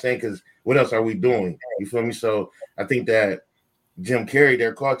 You know what I'm saying? Because what else are we doing? You feel me? So I think that Jim Carrey,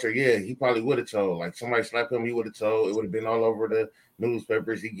 their culture, yeah, he probably would have told. Like somebody slapped him, he would have told. It would have been all over the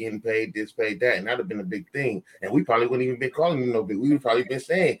newspapers. He getting paid this, paid that, and that'd have been a big thing. And we probably wouldn't even been calling him no big. We would probably been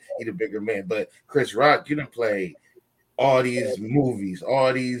saying he the bigger man. But Chris Rock, you done played all these movies,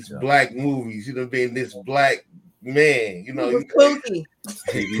 all these black movies. You done been this black man. He was spooky.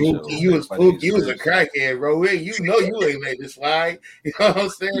 You was spooky. You was a crackhead, bro. You ain't let this slide. You know what I'm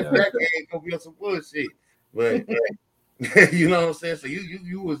saying? Yeah. Crackhead gonna be on some bullshit. But you know what I'm saying? So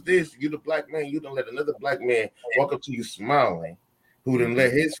you was this, you the black man, you don't let another black man walk up to you smiling, who done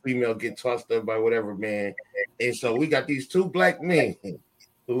let his female get tossed up by whatever man. And so we got these two black men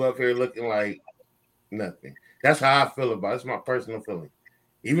who up here looking like nothing. That's how I feel about it. It's my personal feeling.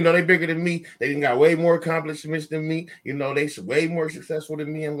 Even though they bigger than me, they got way more accomplishments than me. They way more successful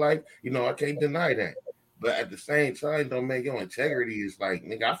than me in life. I can't deny that. But at the same time, don't make your integrity is like,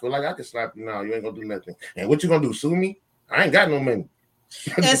 nigga, I feel like I can slap you now. You ain't gonna do nothing. And what you gonna do? Sue me? I ain't got no money.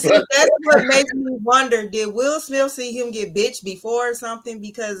 And see, that's what makes me wonder, did Will Smith see him get bitched before or something?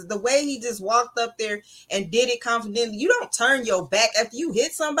 Because the way he just walked up there and did it confidently, you don't turn your back after you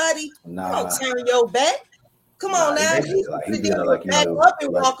hit somebody. Nah. You don't turn your back. Come on now. He did it like,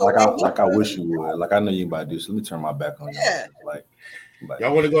 like I wish you would. Like I know you about to do, so let me turn my back on you. Yeah. Like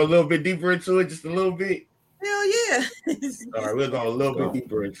y'all want to go a little bit deeper into it, just a little bit? Hell yeah. All right, we'll go a little bit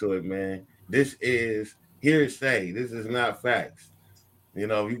deeper into it, man. This is hearsay. This is not facts.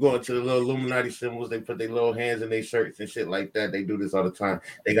 If you go into the little Illuminati symbols, they put their little hands in their shirts and shit like that. They do this all the time.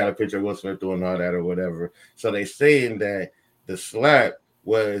 They got a picture of Will Smith doing all that or whatever. So they saying that the slap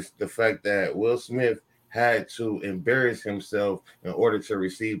was the fact that Will Smith had to embarrass himself in order to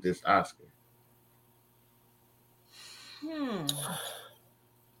receive this Oscar.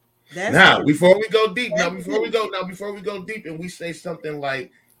 That's Now, true. before we go deep, That's true. before we go deep, and we say something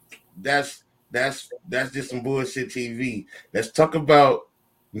like that's that's just some bullshit TV. Let's talk about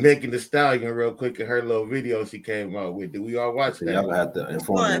Megan the Stallion real quick and her little video she came out with. Did we all watch So y'all that? gonna have to Which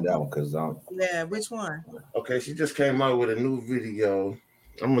inform me on one? that one because Yeah, which one? Okay, she just came out with a new video.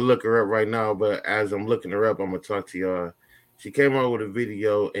 I'm gonna look her up right now, but as I'm looking her up, I'm gonna talk to y'all. She came out with a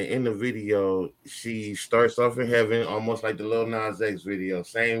video, and in the video, she starts off in heaven, almost like the Lil Nas X video.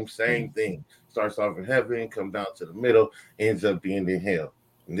 Same thing. Starts off in heaven, come down to the middle, ends up being in hell.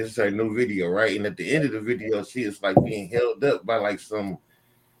 And this is her new video, right? And at the end of the video, she is like being held up by like some,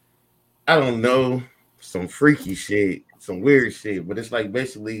 I don't know, some freaky shit, some weird shit. But it's like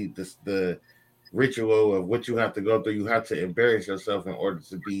basically the ritual of what you have to go through. You have to embarrass yourself in order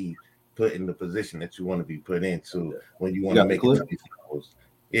to be put in the position that you want to be put into when you you want to got the make it to clip. these levels.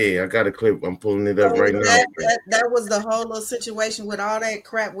 Yeah, I got a clip. I'm pulling it up So right now. that was the whole little situation with all that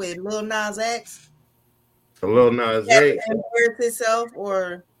crap with Lil Nas X. A little Nas He had to X. embarrass himself,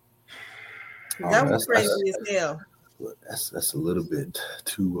 or Oh that man, was that's crazy that's as hell. that's a little bit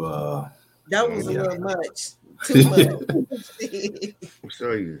too. That was a Yeah. little much. Too much. I'll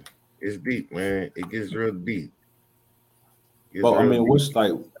show you. It's deep, man. It gets real deep. It's Well, I real mean, deep. which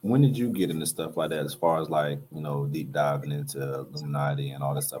like when did you get into stuff like that? As far as like deep diving into Illuminati and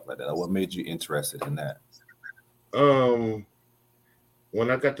all that stuff like that. Like, what made you interested in that? Um,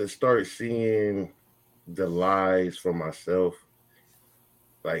 when I got to start seeing the lies for myself,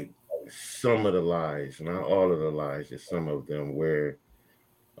 like some of the lies, not all of the lies, just some of them, where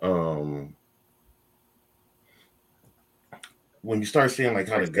um when you start seeing like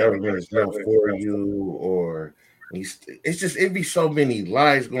how the government is not for you, or it's just it'd be so many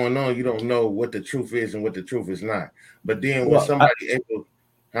lies going on, you don't know what the truth is and what the truth is not. But then when Well, somebody able,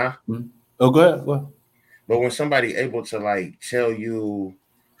 huh? oh, go ahead. Well, But when somebody able to like tell you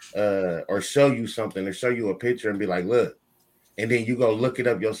or show you something or show you a picture and be like, look, and then you go look it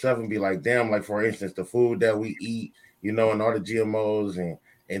up yourself and be like, damn, like for instance, the food that we eat, and all the GMOs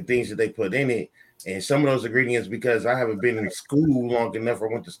and things that they put in it. And some of those ingredients, because I haven't been in school long enough or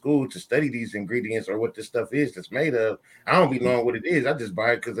went to school to study these ingredients or what this stuff is that's made of, I don't be knowing what it is. I just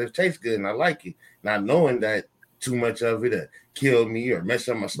buy it because it tastes good and I like it. Not knowing that too much of it kill me or mess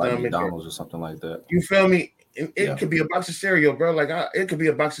up my like stomach or McDonald's or something like that. you feel me? It Yeah. could be a box of cereal, bro. Like it could be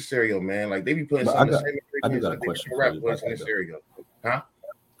a box of cereal, man. Like they be putting But some of the same I do ingredients got a that they put question in for rap you about was in the that though. cereal. Huh?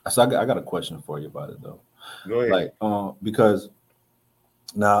 So I got a question for you about it though. Go ahead. Like, because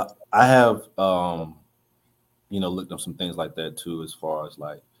now I have looked up some things like that too, as far as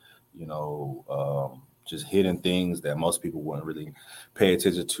like, just hidden things that most people wouldn't really pay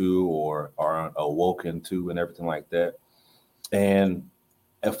attention to or aren't awoken to and everything like that. And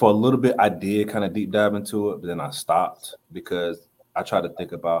for a little bit, I did kind of deep dive into it, but then I stopped because I try to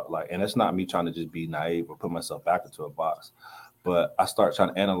think about like, and it's not me trying to just be naive or put myself back into a box, but I start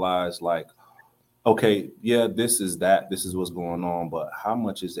trying to analyze like, okay, yeah, this is what's going on, but how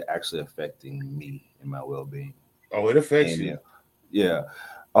much is it actually affecting me and my well being? Oh, it affects And you. yeah,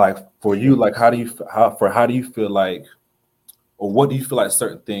 like for you, like how do you feel like, or what do you feel like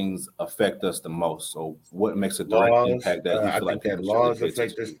certain things affect us the most? So what makes a direct Laws. impact that you I feel like think that people should really laws pay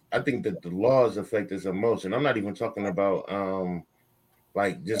affect attention us. to? I think that the laws affect us the most, and I'm not even talking about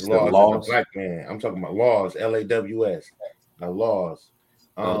like just Instead of laws as a laws, black man. I'm talking about laws, LAWS, laws.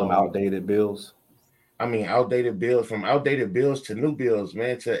 them Um, outdated bills. I mean, outdated bills, from outdated bills to new bills,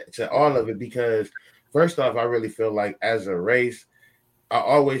 man, to all of it. Because first off, I really feel like as a race, I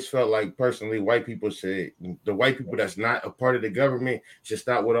always felt like personally, the white people that's not a part of the government should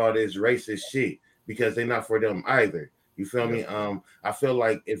stop with all this racist shit because they're not for them either. You feel Yeah. me? I feel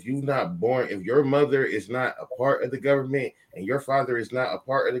like if you're not born, if your mother is not a part of the government and your father is not a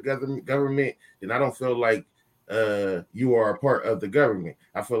part of the government, then I don't feel like you are a part of the government.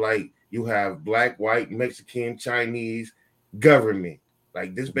 I feel like you have black, white, Mexican, Chinese government.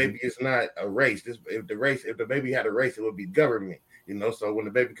 Like this Mhm. baby is not a race. If the baby had a race, it would be government. So when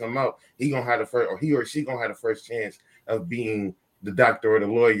the baby come out, he gonna have the first, or he or she gonna have the first chance of being the doctor or the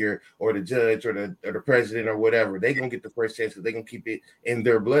lawyer or the judge or the president or whatever. They gonna get the first chance because they gonna keep it in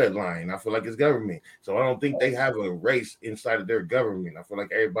their bloodline. I feel like it's government, so I don't think they have a race inside of their government. I feel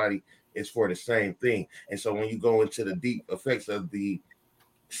like everybody is for the same thing. And so when you go into the deep effects of the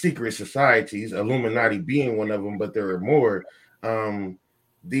secret societies, Illuminati being one of them, but there are more. Um,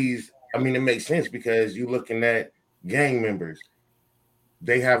 I mean, it makes sense because you're looking at gang members.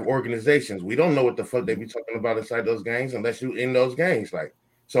 They have organizations. We don't know what the fuck they be talking about inside those gangs unless you in those gangs. Like,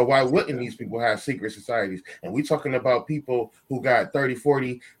 so why wouldn't these people have secret societies? And we talking about people who got 30,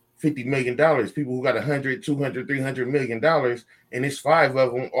 40, $50 million, people who got 100, 200, $300 million, and it's 5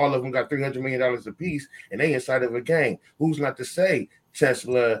 of them, all of them got $300 million a piece, and they inside of a gang. Who's not to say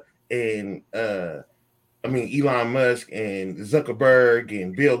Tesla and Elon Musk and Zuckerberg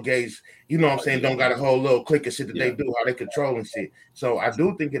and Bill Gates, you know what I'm saying, don't got a whole little clique of shit that they do, how they control and shit. So I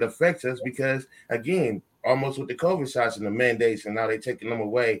do think it affects us because, again, almost with the COVID shots and the mandates, and now they taking them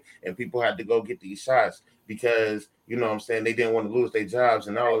away, and people had to go get these shots because, you know what I'm saying, they didn't want to lose their jobs,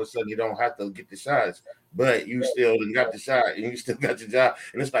 and all of a sudden you don't have to get the shots, but you still got the shot and you still got your job.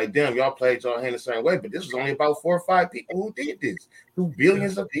 And it's like, damn, y'all played y'all hand the same way, but this was only about 4 or 5 people who did this to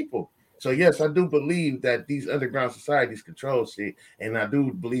billions of people. So yes, I do believe that these underground societies control shit, and I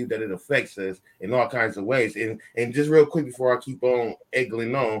do believe that it affects us in all kinds of ways. And just real quick before I keep on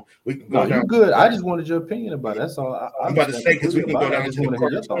eggling on, we can go down. You good. I just wanted your opinion about it. That's all. I'm about to say, because we can go down to the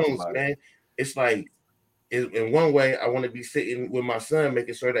cartoons, man. It's like, in one way, I want to be sitting with my son,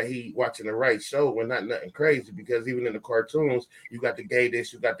 making sure that he watching the right show when not nothing crazy. Because even in the cartoons, you got the gay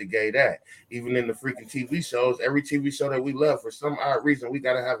this, you got the gay that. Even in the freaking TV shows, every TV show that we love, for some odd reason, we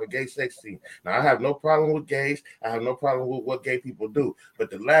got to have a gay sex scene. Now, I have no problem with gays. I have no problem with what gay people do. But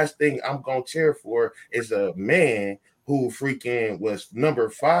the last thing I'm going to cheer for is a man who freaking was number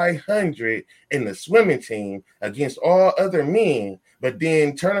 500 in the swimming team against all other men, but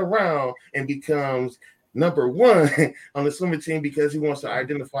then turn around and becomes number 1 on the swimming team because he wants to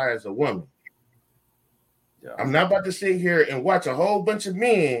identify as a woman. Yeah. I'm not about to sit here and watch a whole bunch of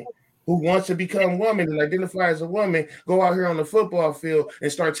men who wants to become women and identify as a woman go out here on the football field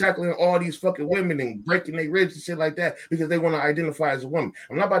and start tackling all these fucking women and breaking their ribs and shit like that because they want to identify as a woman.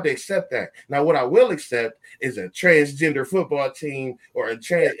 I'm not about to accept that. Now, what I will accept is a transgender football team or a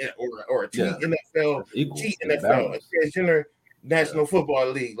trans or a team NFL, a transgender National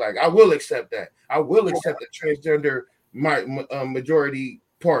Football League. Like, I will accept that. I will accept the transgender majority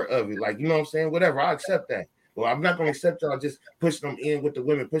part of it. Like, you know what I'm saying? Whatever, I accept that. Well, I'm not going to accept y'all just push them in with the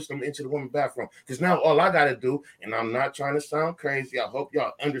women, push them into the women's bathroom. Because now all I got to do, and I'm not trying to sound crazy, I hope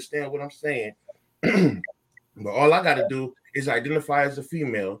y'all understand what I'm saying, but all I got to do is identify as a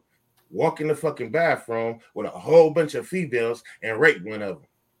female, walk in the fucking bathroom with a whole bunch of females, and rape one of them.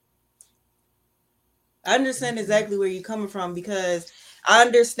 I understand exactly where you're coming from, because I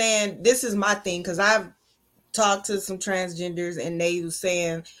understand, this is my thing, because I've talked to some transgenders and they were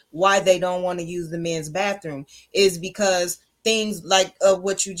saying why they don't want to use the men's bathroom is because things like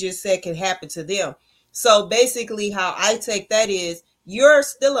what you just said can happen to them. So basically how I take that is, you're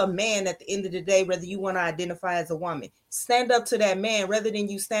still a man at the end of the day, whether you want to identify as a woman. Stand up to that man. Rather than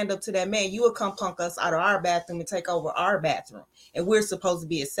you stand up to that man, you will come punk us out of our bathroom and take over our bathroom, and we're supposed to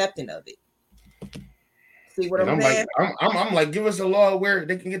be accepting of it. See what I'm saying? Like, I'm like, give us a law where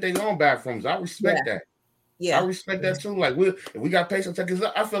they can get their own bathrooms. I respect that. Yeah, I respect that too. Like, if we got patience, because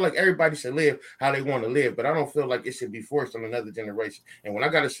I feel like everybody should live how they want to live, but I don't feel like it should be forced on another generation. And when I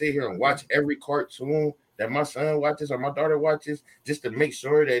got to sit here and watch every cartoon that my son watches or my daughter watches, just to make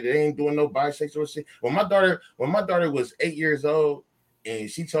sure that they ain't doing no bisexual shit. When my daughter was 8 years old, and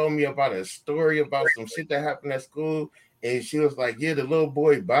she told me about a story about some shit that happened at school, and she was like, "Yeah, the little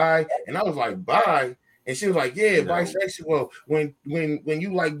boy bi," and I was like, "Bi." And she was like, "Yeah, bisexual. When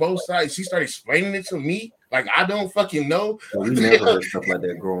you like both sides." She started explaining it to me like I don't fucking know. We never heard stuff like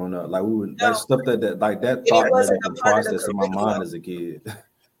that growing up. Like, we would like stuff that thought wasn't a process in my mind as a kid.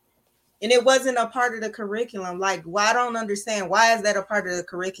 And it wasn't a part of the curriculum. Like, well, I don't understand. Why is that a part of the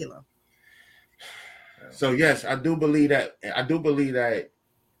curriculum? So yes, I do believe that. I do believe that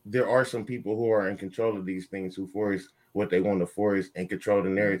there are some people who are in control of these things who force what they want to force and control the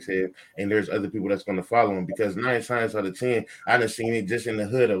narrative, and there's other people that's going to follow them, because 9 times out of 10, I done seen it just in the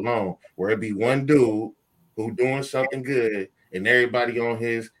hood alone, where it be one dude who doing something good and everybody on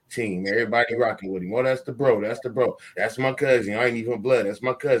his team, everybody rocking with him. Oh, that's the bro, that's my cousin. I ain't even blood, that's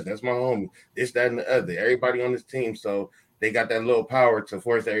my cousin, that's my homie, this, that, and the other. Everybody on this team, so they got that little power to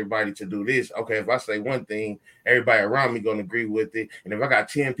force everybody to do this. Okay, if I say one thing, everybody around me gonna agree with it. And if I got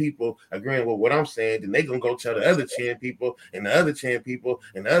 10 people agreeing with what I'm saying, then they gonna go tell the other 10 people and the other 10 people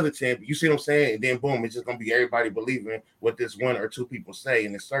and the other 10. You see what I'm saying? And then boom, it's just gonna be everybody believing what this 1 or 2 people say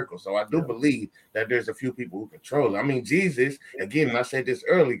in this circle. So I do believe that there's a few people who control it. I mean, Jesus, again, and I said this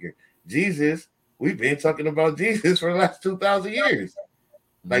earlier, Jesus, we've been talking about Jesus for the last 2,000 years.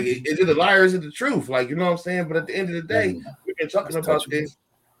 Like, is it a liar? Is it the truth? Like, you know what I'm saying? But at the end of the day, we've been talking about this.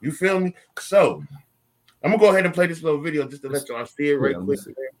 You feel me? So I'm gonna go ahead and play this little video just to let y'all see it right quick,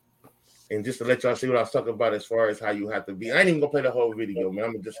 and just to let y'all see what I was talking about as far as how you have to be. I ain't even gonna play the whole video, man.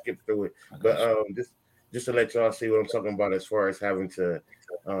 I'm gonna just skip through it, but just to let y'all see what I'm talking about as far as having to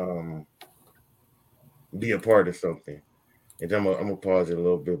be a part of something. And then I'm gonna pause it a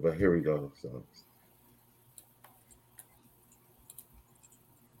little bit, but here we go.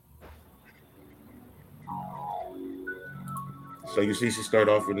 So you see, she start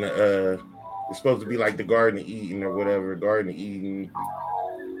off in the it's supposed to be like the Garden of Eden or whatever, Garden of Eden,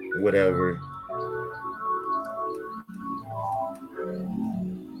 whatever.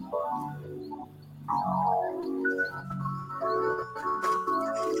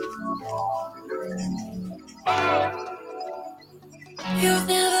 You've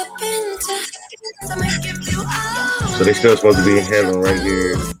never been to so they still supposed to be in heaven right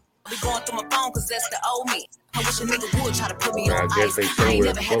here. Be going through my phone because that's the old me. I wish a nigga would try to put me on ice. I ain't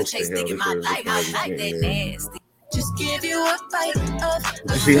never had a chase nigga in my life. I like that nasty. Just give you a bite of.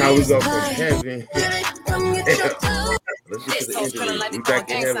 You see how we go from heaven? Let's get to the end of this. We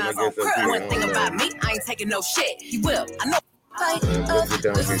back in heaven, I guess. Up here. One thing about me, I ain't taking no shit. He will. I know. Let's get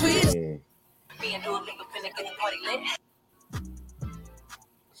down here to the end.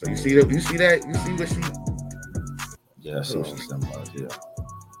 So you see that? You see that? You see what she? Yeah, so she symbolized. Yeah.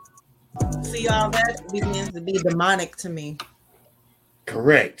 See, all that begins to be demonic to me.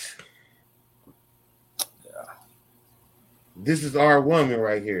 Correct. Yeah. This is our woman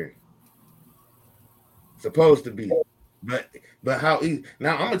right here. Supposed to be, but how?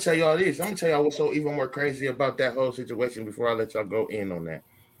 Now I'm gonna tell y'all this. I'm gonna tell y'all what's so even more crazy about that whole situation before I let y'all go in on that.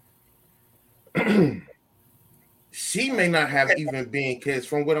 She may not have even been, because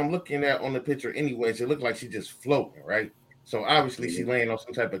from what I'm looking at on the picture anyways, it looked like she's just floating, right? So obviously she's laying on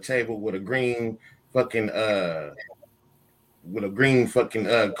some type of table with a green fucking carpet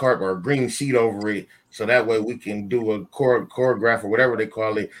or a green sheet over it, so that way we can do a choreograph or whatever they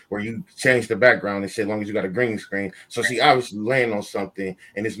call it, where you change the background and shit, as long as you got a green screen. So she obviously laying on something,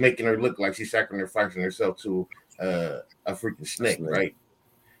 and it's making her look like she's sacrificing herself to a freaking snake, right?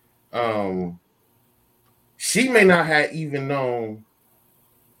 She may not have even known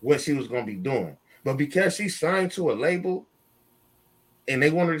what she was going to be doing, but because she signed to a label and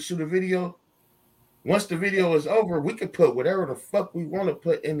they wanted to shoot a video, once the video is over, we can put whatever the fuck we want to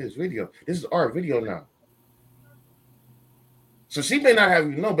put in this video. This is our video now. So she may not have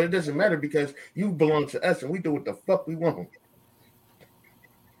even known, but it doesn't matter because you belong to us and we do what the fuck we want.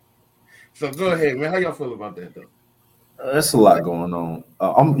 So go ahead, man. How y'all feel about that, though? That's a lot going on.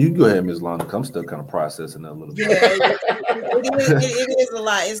 You go ahead, Ms. Lana. I'm still kind of processing that a little bit. Yeah, it is a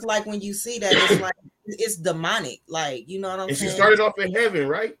lot. It's like when you see that, it's like it's demonic. Like, you know what I'm saying? And she started off in heaven,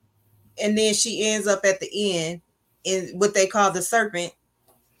 right? And then she ends up at the end in what they call the serpent,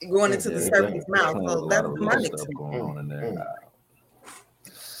 going into the serpent's mouth. So that's demonic stuff going on in there.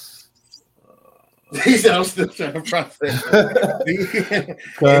 He said, I'm still trying to process. But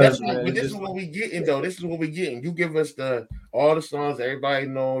this is what we getting, though. This is what we getting. You give us all the songs everybody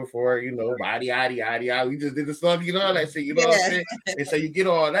known for, body, yaddy, yaddy. We just did the song, all that shit, what I'm saying? And so you get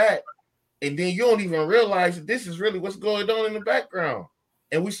all that, and then you don't even realize that this is really what's going on in the background.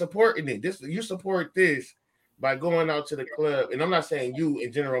 And we supporting it. You support this by going out to the club. And I'm not saying you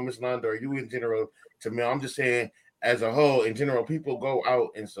in general, Miss Londa, or you in general, Tamil. I'm just saying, as a whole, in general, people go out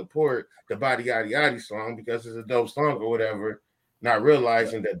and support the Body Yaddy Yaddy song because it's a dope song or whatever, not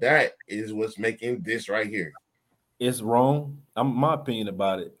realizing that is what's making this right here. It's wrong. My opinion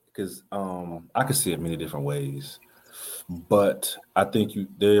about it, because I can see it many different ways. But I think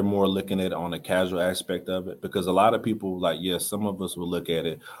they're more looking at it on the casual aspect of it, because a lot of people, like, yes, some of us will look at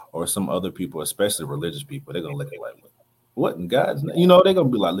it, or some other people, especially religious people, they're going to look at it like, what in God's name? They're going to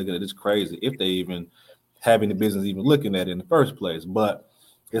be like, looking at it, it's crazy, if they even having the business even looking at it in the first place. But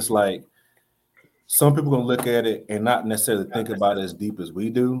it's like some people gonna look at it and not necessarily think about it as deep as we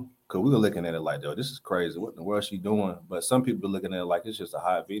do, because we're looking at it like, yo, this is crazy. What in the world is she doing? But some people are looking at it like it's just a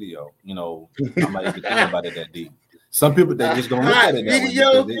hot video. I'm not even thinking about it that deep. Some people, they just gonna look at it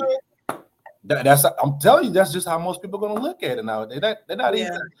that way. That's I'm telling you, that's just how most people are gonna look at it now. They're not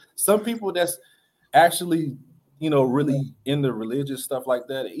even. Some people that's actually really in the religious stuff like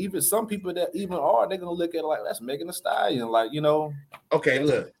that. Even some people that even are, they're gonna look at it like, that's Megan Thee Stallion. Like, okay,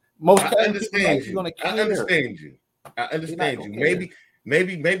 look, most I understand you. I understand you. I understand you.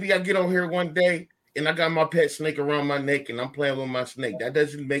 Maybe I get on here one day and I got my pet snake around my neck and I'm playing with my snake. That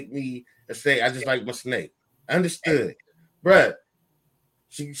doesn't make me say I just like my snake. Understood, bruh.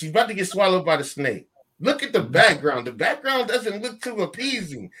 She's about to get swallowed by the snake. Look at the background. The background doesn't look too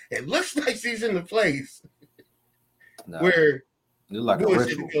appeasing. It looks like she's in the place. Where it's like a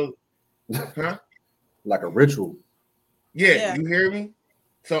ritual. Huh? Like a ritual. Yeah, you hear me?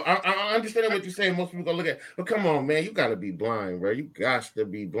 So I understand what you're saying. Most people gonna look at, but come on, man, you gotta be blind, bro. You got to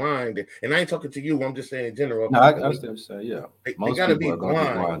be blind. And I ain't talking to you. I'm just saying in general. No, I understand what you're saying. Yeah, They most gotta people be are going to be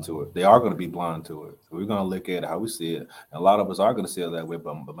blind. blind to it. They are going to be blind to it. We're going to look at how we see it. And a lot of us are going to see it that way. But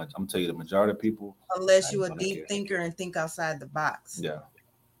I'm telling you, the majority of people Unless not you even a going to deep care. thinker and think outside the box. Yeah,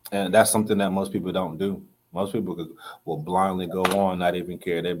 and that's something that most people don't do. Most people will blindly go on, not even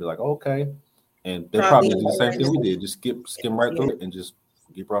care. They'll be like, okay, and they Probably probably do the same ignoring thing we the did. Just skim right yeah. through it and just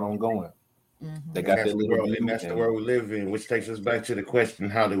keep right on going. They Hmm. And got that's their the little world, and view, that's the and world we live in, which takes us back to the question: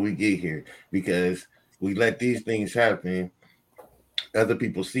 how did we get here? Because we let these things happen. Other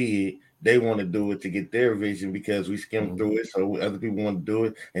people see it, they want to do it to get their vision because we skim mhm. through it, so other people want to do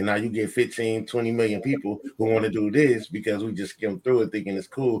it, and now you get 15, 20 million people who want to do this because we just skim through it thinking it's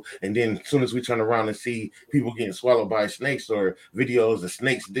cool, and then as soon as we turn around and see people getting swallowed by snakes or videos of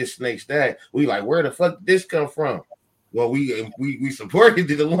snakes this, snakes that, we like, where the fuck did this come from? Well, we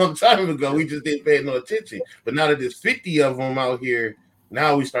supported it a long time ago. We just didn't pay no attention. But now that there's 50 of them out here,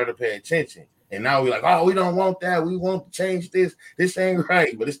 now we start to pay attention. And now we're like, oh, we don't want that. We want to change this. This ain't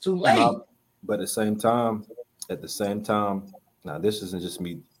right, but it's too late. No, but at the same time, now this isn't just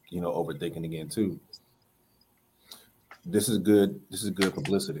me, overthinking again too. This is good. This is good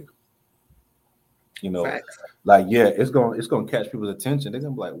publicity. You know, Facts. like yeah, it's gonna catch people's attention. They're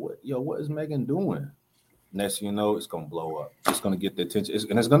gonna be like, "What, what is Megan doing?" Next thing you know, it's gonna blow up. It's gonna get the attention,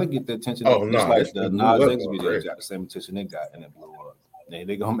 and it's gonna get the attention. Oh Just no, like this the thing blew Nas up X videos already. got the same attention they got, and it blew up. And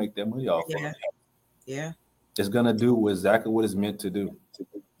they're gonna make their money off of Yeah. it. Yeah. It's gonna do exactly what it's meant to do.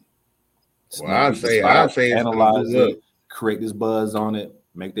 Well, Smoke people's spot, I'd say it's gonna analyze blow it, up. create this buzz on it,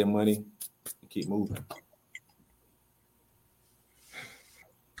 make their money, and keep moving.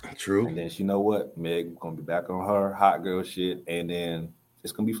 True. And then you know what? Meg gonna be back on her hot girl shit, and then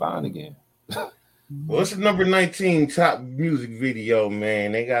it's gonna be fine again. Well, Hmm. it's the number 19 top music video,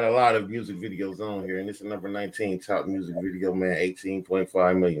 man. They got a lot of music videos on here, and it's the number 19 top music video, man.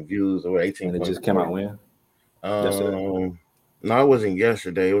 18.5 million views or And it just came 18.4. out when yesterday, Um, no, it wasn't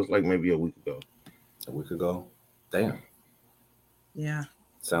yesterday. It was like maybe a week ago. a week ago. Damn, Yeah.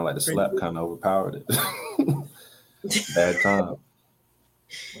 sound like the Pretty slap kind of overpowered it. Bad time.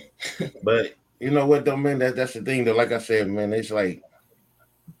 But you know what though, man? That's the thing though. Like I said, man, it's like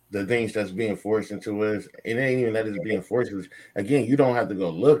the things that's being forced into us. It ain't even that it's being forced. Again, you don't have to go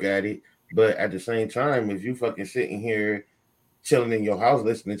look at it, but at the same time, if you fucking sitting here chilling in your house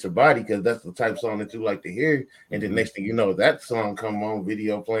listening to Body because that's the type of song that you like to hear. And the Hmm. next thing you know, that song come on,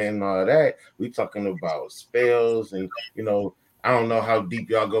 video playing and all that. We talking about spells and I don't know how deep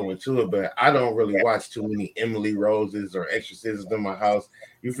y'all go into it, but I don't really watch too many Emily Roses or exorcisms in my house.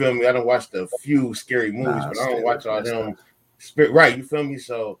 You feel me? I don't watch the few scary movies, Nah, but I stay don't away watch from all that them stuff. spirit. Right? You feel me?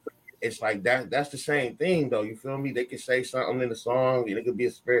 So it's like that. That's the same thing, though. You feel me? They could say something in the song, and it could be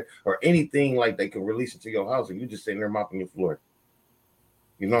a spirit or anything like they could release it to your house, and you just sitting there mopping your floor.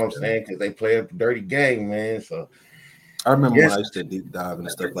 You know what I'm Yeah. saying? Because they play a dirty game, man. So I remember when yes, I used to deep dive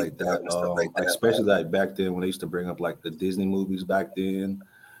into stuff like that. Like especially like back then when they used to bring up like the Disney movies back then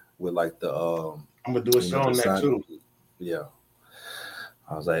with like the I'm gonna do a show the on that sign. too. Yeah,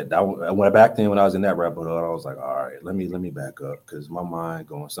 I was like that. I went back then when I was in that rabbit hole. I was like, all right, let me back up because my mind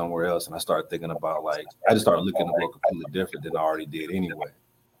going somewhere else, and I started thinking about like I just started looking at the world completely different than I already did anyway.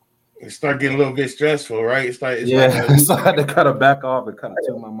 It start getting a little bit stressful, right? It's like Yeah, so I had to kind of back off and kind of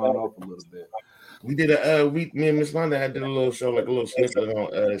tune my mind off a little bit. we did a me and Miss Londa had did a little show, like a little snippet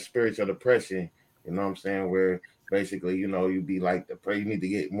on spiritual depression. You know what I'm saying? Where basically, you be like you need to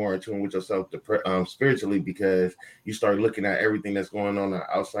get more in tune with yourself spiritually because you start looking at everything that's going on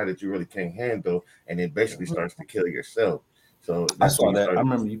outside that you really can't handle, and it basically Mhm. starts to kill yourself. So I that's when saw you that. I start.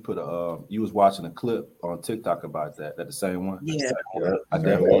 remember you put a you was watching a clip on TikTok about that. That the same one. Yeah. Yeah, I same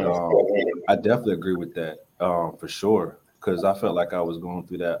definitely one. I definitely agree with that for sure because I felt like I was going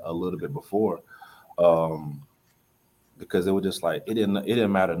through that a little bit before um, because it was just like it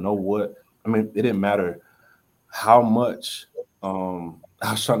didn't matter no what I mean it didn't matter how much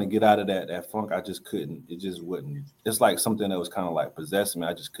I was trying to get out of that funk. I just couldn't. It just wouldn't. It's like something that was kind of like possessing me.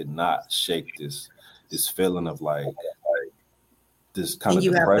 I just could not shake this feeling of like this kind And of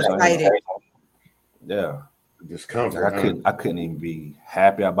you have to depression. fight it. Yeah. Like Discomfort, I huh? couldn't I couldn't even be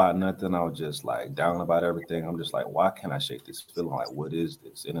happy about nothing. I was just like down about everything. I'm just like, why can't I shake this feeling? Like, what is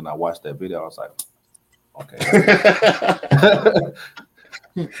this? And then I watched that video. I was like, okay, that's it.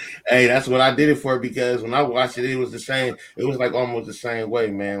 Hey, that's what I did it for because when I watched it, it was the same. It was like almost the same way,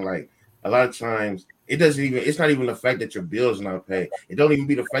 man. Like a lot of times, it's not even the fact that your bills not paid. It don't even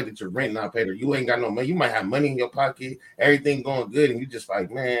be the fact that your rent not paid or you ain't got no money. You might have money in your pocket, everything going good, and you just like,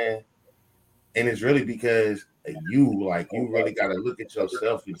 man, And it's really because you really got to look at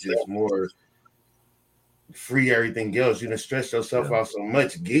yourself and just more free everything else. You done stress yourself out so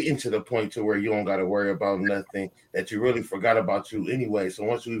much, getting to the point to where you don't got to worry about nothing that you really forgot about you anyway. So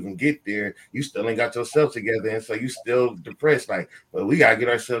once you even get there, you still ain't got yourself together, and so you still depressed. Like, well, we gotta get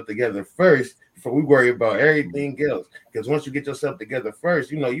ourselves together first before we worry about everything else. Because once you get yourself together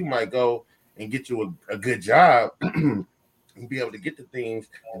first, you might go and get you a good job. And be able to get the things,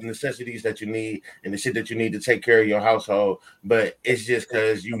 the necessities that you need, and the shit that you need to take care of your household. But it's just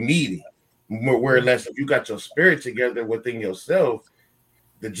because you need it. More or less, if you got your spirit together within yourself,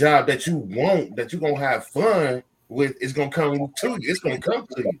 the job that you want, that you're gonna have fun with, is gonna come to you. It's gonna come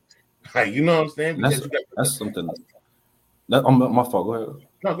to you. Like, you know what I'm saying? And Because you got that's something that my fault. Go ahead.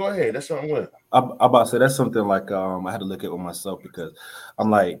 no, go ahead. That's something what. I'm about to say that's something like I had to look at with myself because I'm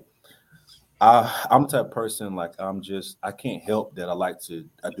like I'm the type of person like I can't help that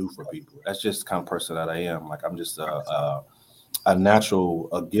I do for people. That's just the kind of person that I am. Like I'm just a natural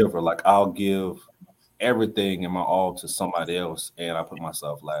a giver. Like I'll give everything in my all to somebody else, and I put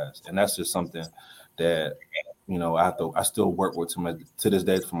myself last. And that's just something that I still work with to this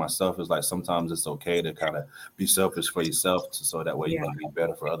day for myself. Is like sometimes it's okay to kind of be selfish for yourself, so that way you Yeah. can be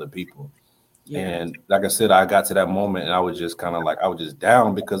better for other people. Yeah. And like I said, I got to that moment and I was just kind of like, I was just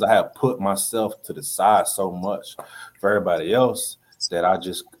down because I had put myself to the side so much for everybody else that I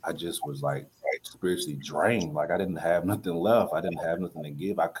just was like spiritually drained. Like I didn't have nothing left. I didn't have nothing to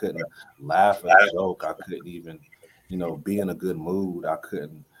give. I couldn't laugh at a joke. I couldn't even, be in a good mood. I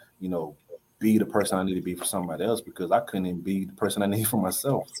couldn't, you know, be the person I need to be for somebody else because I couldn't even be the person I need for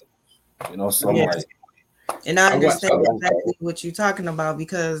myself. So I'm Yeah. like, And I I watch. understand exactly what you're talking about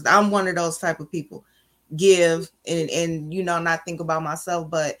because I'm one of those type of people. Give and not think about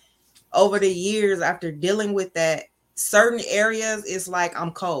myself. But over the years after dealing with that, certain areas it's like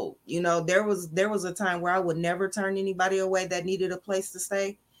I'm cold. There was a time where I would never turn anybody away that needed a place to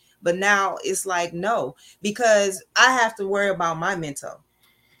stay. But now it's like no, because I have to worry about my mental.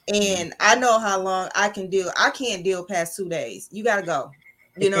 mhm, And I know how long I can deal. I can't deal past 2 days. You gotta go.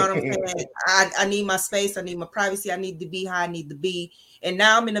 You know what I'm saying? I need my space. I need my privacy. I need to be how I need to be. And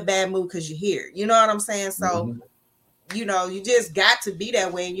now I'm in a bad mood because you're here. You know what I'm saying? So, mhm. you just got to be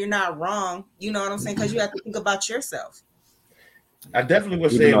that way and you're not wrong. You know what I'm saying? Because you have to think about yourself. I definitely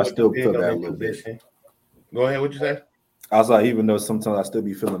would Even say though it I would still depend feel on bad a your little bit. position. Go ahead. What you say? I was like, even though sometimes I still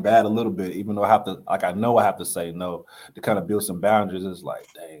be feeling bad a little bit, even though I have to, like, I know I have to say no to kind of build some boundaries. It's like,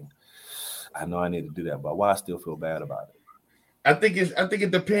 dang, I know I need to do that, but why I still feel bad about it? I think it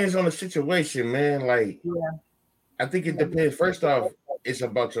depends on the situation, man. Like, Yeah. I think it depends. First off, it's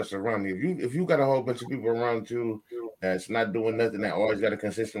about your surrounding. If you got a whole bunch of people around you that's not doing nothing, that always got to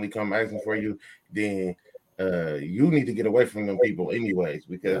consistently come asking for you, then you need to get away from them people anyways,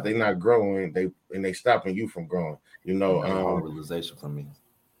 because Yeah, they're not growing. They stopping you from growing. You and know, that was a hard realization for me,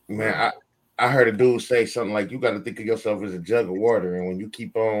 for man, real. I heard a dude say something like, you got to think of yourself as a jug of water, and when you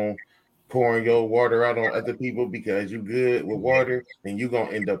keep on pouring your water out on other people because you good with water, then you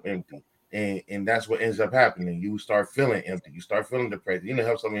gonna end up empty. And that's what ends up happening. You start feeling empty. You start feeling depressed. You know,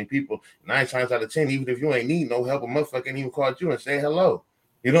 help so many people. 9 times out of 10, even if you ain't need no help, a motherfucker ain't even called you and say hello.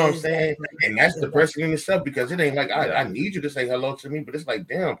 You know what I'm saying? Exactly. And that's Exactly. depressing in itself, because it ain't like Yeah, I need you to say hello to me, but it's like,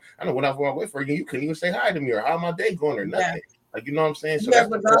 damn, I know when I went away for you, you couldn't even say hi to me or how my day going or Yeah. nothing. Like, you know what I'm saying? So You that's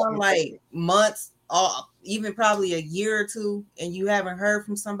ever gone depressing. like months or even probably a year or two and you haven't heard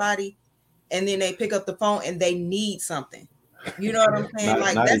from somebody and then they pick up the phone and they need something. You know what I'm saying? not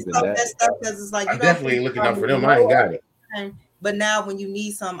Like not that's even stuff, that. that stuff because it's like I you don't definitely think ain't looking about out me for them. I no ain't got other it. time. But now when you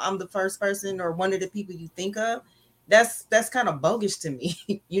need some, I'm the first person or one of the people you think of. That's kind of bogus to me,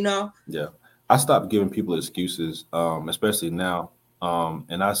 you know? Yeah, I stopped giving people excuses, especially now.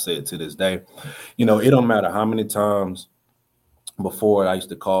 And I say it to this day. It don't matter how many times before I used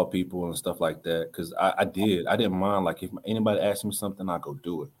to call people and stuff like that because I didn't mind. Like if anybody asked me something, I go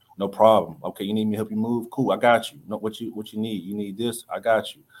do it, no problem. Okay, you need me to help you move, cool, I got you. Know what you need. You need this, I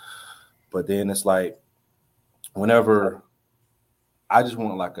got you. But then it's like whenever I just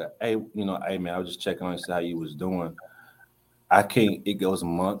want like hey man, I was just checking on you, see how you was doing. I can't. It goes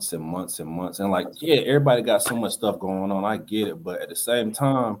months and months and months, and like yeah, everybody got so much stuff going on. I get it, but at the same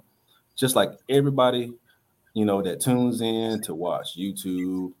time, just like everybody that tunes in to watch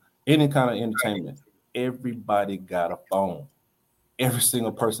YouTube, any kind of entertainment, everybody got a phone. Every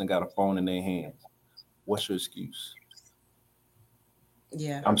single person got a phone in their hands. What's your excuse?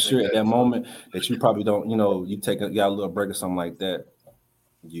 Yeah. I I'm think sure at that that's moment that you probably don't, you got a little break or something like that.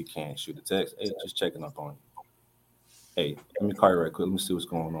 You can't shoot a text. Hey, just checking up on you. Hey, let me call you right quick. Let me see what's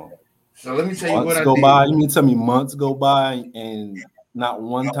going on. so. Let me tell you what Months I go did. by. You mean to tell me months go by and Not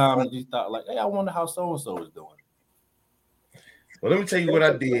one time that you thought like, hey, I wonder how so and so is doing. Well, let me tell you what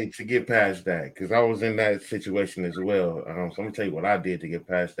I did to get past that, because I was in that situation as well. So let me tell you what I did to get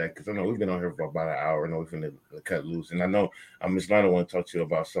past that, because I know we've been on here for about an hour, and we're finna cut loose. And I know Miss Lana want to talk to you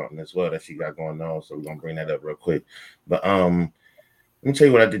about something as well that she got going on, so we're gonna bring that up real quick. But let me tell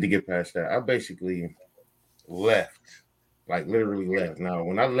you what I did to get past that. I basically left, like literally left. Now,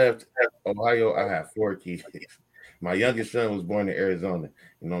 when I left Ohio, I had 4 kids. My youngest son was born in Arizona.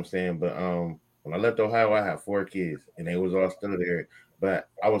 You know what I'm saying? But when I left Ohio, I had 4 kids, and they was all still there. But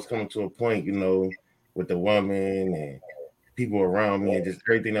I was coming to a point, with the woman and people around me and just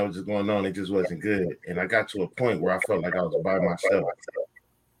everything that was just going on, it just wasn't good. And I got to a point where I felt like I was by myself.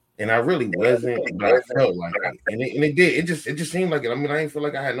 And I really wasn't, but I felt like it. And it did. It just seemed like it. I mean, I didn't feel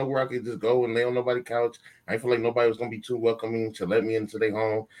like I had nowhere I could just go and lay on nobody's couch. I didn't feel like nobody was gonna be too welcoming to let me into their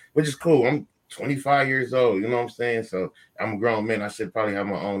home, which is cool. I'm 25 years old, you know what I'm saying? So I'm a grown man. I should probably have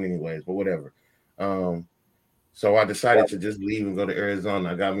my own anyways, but whatever. So I decided to just leave and go to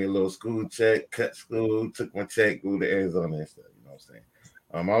Arizona. I got me a little school check, cut school, took my check, moved to Arizona and stuff, you know what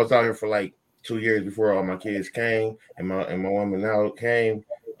I'm saying? I was out here for like 2 years before all my kids came and my woman now came.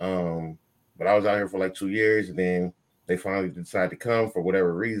 But I was out here for like 2 years, and then they finally decided to come for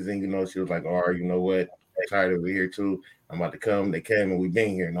whatever reason. She was like, "All right, you know what? I'm tired of it here too. I'm about to come." They came, and we've been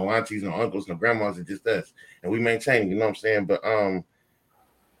here. No aunties, no uncles, no grandmas, it's just us, and we maintain. You know what I'm saying? But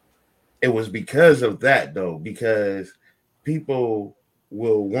it was because of that though, because people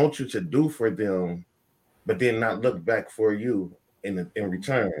will want you to do for them, but then not look back for you in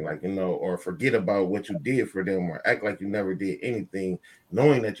return, like, or forget about what you did for them, or act like you never did anything,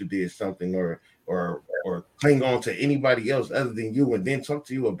 knowing that you did something, or cling on to anybody else other than you, and then talk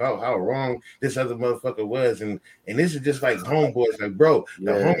to you about how wrong this other motherfucker was. And this is just like homeboys, like, bro,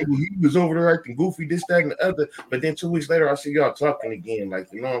 the homie he was over there acting goofy, this, that, and the other. But then 2 weeks later, I see y'all talking again, like,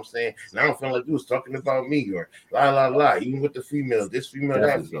 you know what I'm saying? And I don't feel like you was talking about me, or la. Even with the females, this female,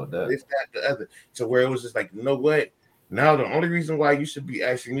 that female, this, that, the other. To where it was just like, you know what? Now the only reason why you should be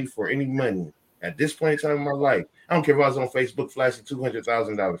asking me for any money at this point in time in my life, I don't care if I was on Facebook flashing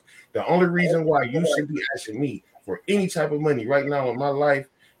 $200,000. The only reason why you should be asking me for any type of money right now in my life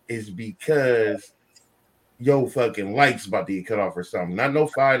is because your fucking lights about to get cut off or something. Not no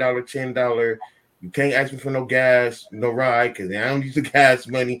 $5, $10. You can't ask me for no gas, no ride, because I don't use the gas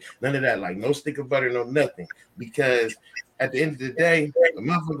money. None of that. Like no stick of butter, no nothing. Because at the end of the day, the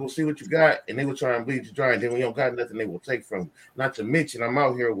motherfucker will see what you got and they will try and bleed you dry. And then when you don't got nothing, they will take from you. Not to mention, I'm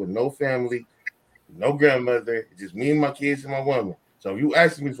out here with no family, no grandmother, just me and my kids and my woman. So if you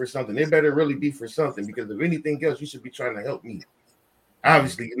asking me for something, it better really be for something, because if anything else, you should be trying to help me.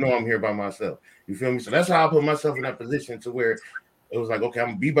 Obviously, I'm here by myself. You feel me? So that's how I put myself in that position to where it was like, okay, I'm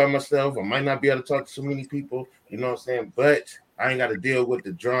gonna be by myself. I might not be able to talk to so many people, you know what I'm saying? But I ain't got to deal with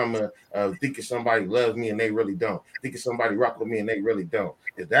the drama of thinking somebody loves me and they really don't. Thinking somebody rock with me and they really don't.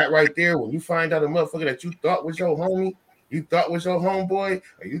 Is that right there, when you find out a motherfucker that you thought was your homie, you thought was your homeboy,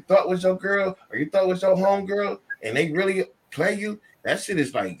 or you thought was your girl, or you thought was your homegirl, and they really play you, that shit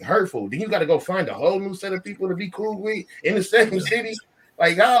is like hurtful. Then you got to go find a whole new set of people to be cool with in the same city.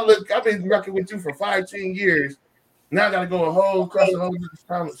 Like, I've been rocking with you for 5-10 years. Now I got to go across the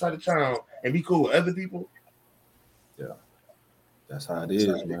whole side of town and be cool with other people. Yeah, that's how it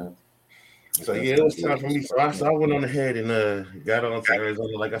is, man. So yeah, it was time for me. So I went on ahead and got on to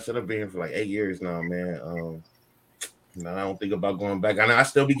Arizona. Like I said, I've been here for like 8 years now, man. I don't think about going back. I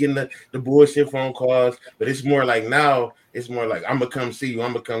still be getting the bullshit phone calls, but it's more like now. It's more like, I'm gonna come see you.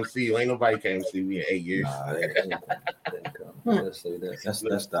 I'm gonna come see you. Ain't nobody came see me in 8 years. Nah, they come. Let's say that.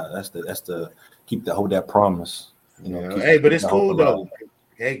 That's the hold that promise. Hey, but it's cool though.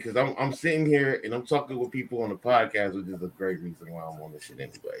 Hey, because I'm sitting here and I'm talking with people on the podcast, which is a great reason why I'm on this shit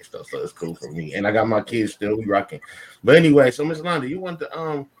anyway. So it's cool for me. And I got my kids still, we rocking. But anyway, so Miss Londa, you want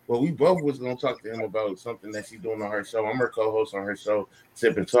to we both was gonna talk to him about something that she's doing on her show. I'm her co-host on her show,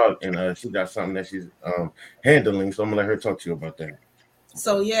 Sip and Talk, and she got something that she's handling. So I'm gonna let her talk to you about that.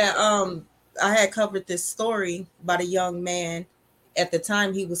 So yeah, I had covered this story about a young man. At the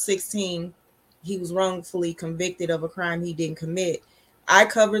time he was 16, he was wrongfully convicted of a crime he didn't commit. I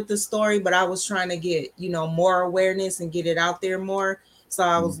covered the story, but I was trying to get, more awareness and get it out there more. So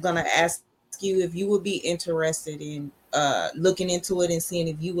I was going to ask you if you would be interested in looking into it and seeing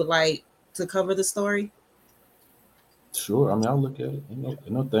if you would like to cover the story. Sure. I mean, I'll look at it.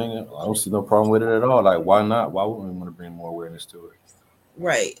 No thing. I don't see no problem with it at all. Like, why not? Why wouldn't we want to bring more awareness to it?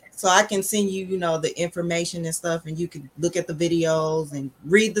 Right. So I can send you, the information and stuff, and you can look at the videos and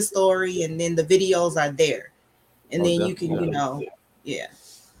read the story, and then the videos are there. And then you can, yeah.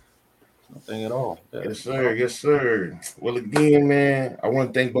 Nothing at all. Yeah. Yes, sir. Yes, sir. Well, again, man, I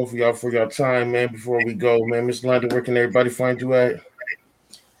want to thank both of y'all for your time, man. Before we go, man, Miss London, where can everybody find you at?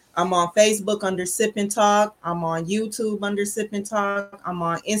 I'm on Facebook under Sip and Talk. I'm on YouTube under Sip and Talk. I'm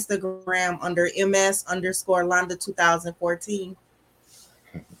on Instagram under MS_Londa2014.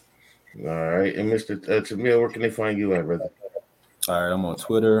 All right. And Mr. Tamil, where can they find you at, brother? All right, I'm on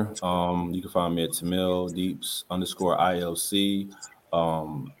Twitter. You can find me at TamilDeeps_ILC.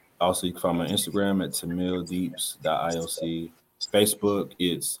 Also, you can find my Instagram at TamilDeeps.ILC. Facebook,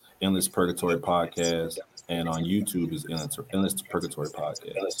 it's Endless Purgatory Podcast. And on YouTube is Endless Purgatory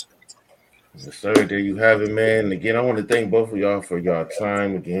Podcast. Yes, sir. There you have it, man. And again, I want to thank both of y'all for y'all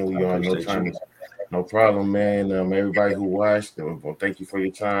time. Again, we all know time is no problem, man. Everybody who watched, well, thank you for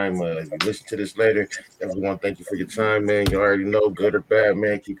your time. If you listen to this later, everyone, thank you for your time, man. You already know, good or bad,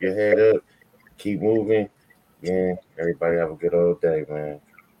 man. Keep your head up, keep moving. Yeah, everybody have a good old day, man.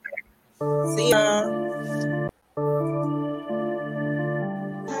 See ya.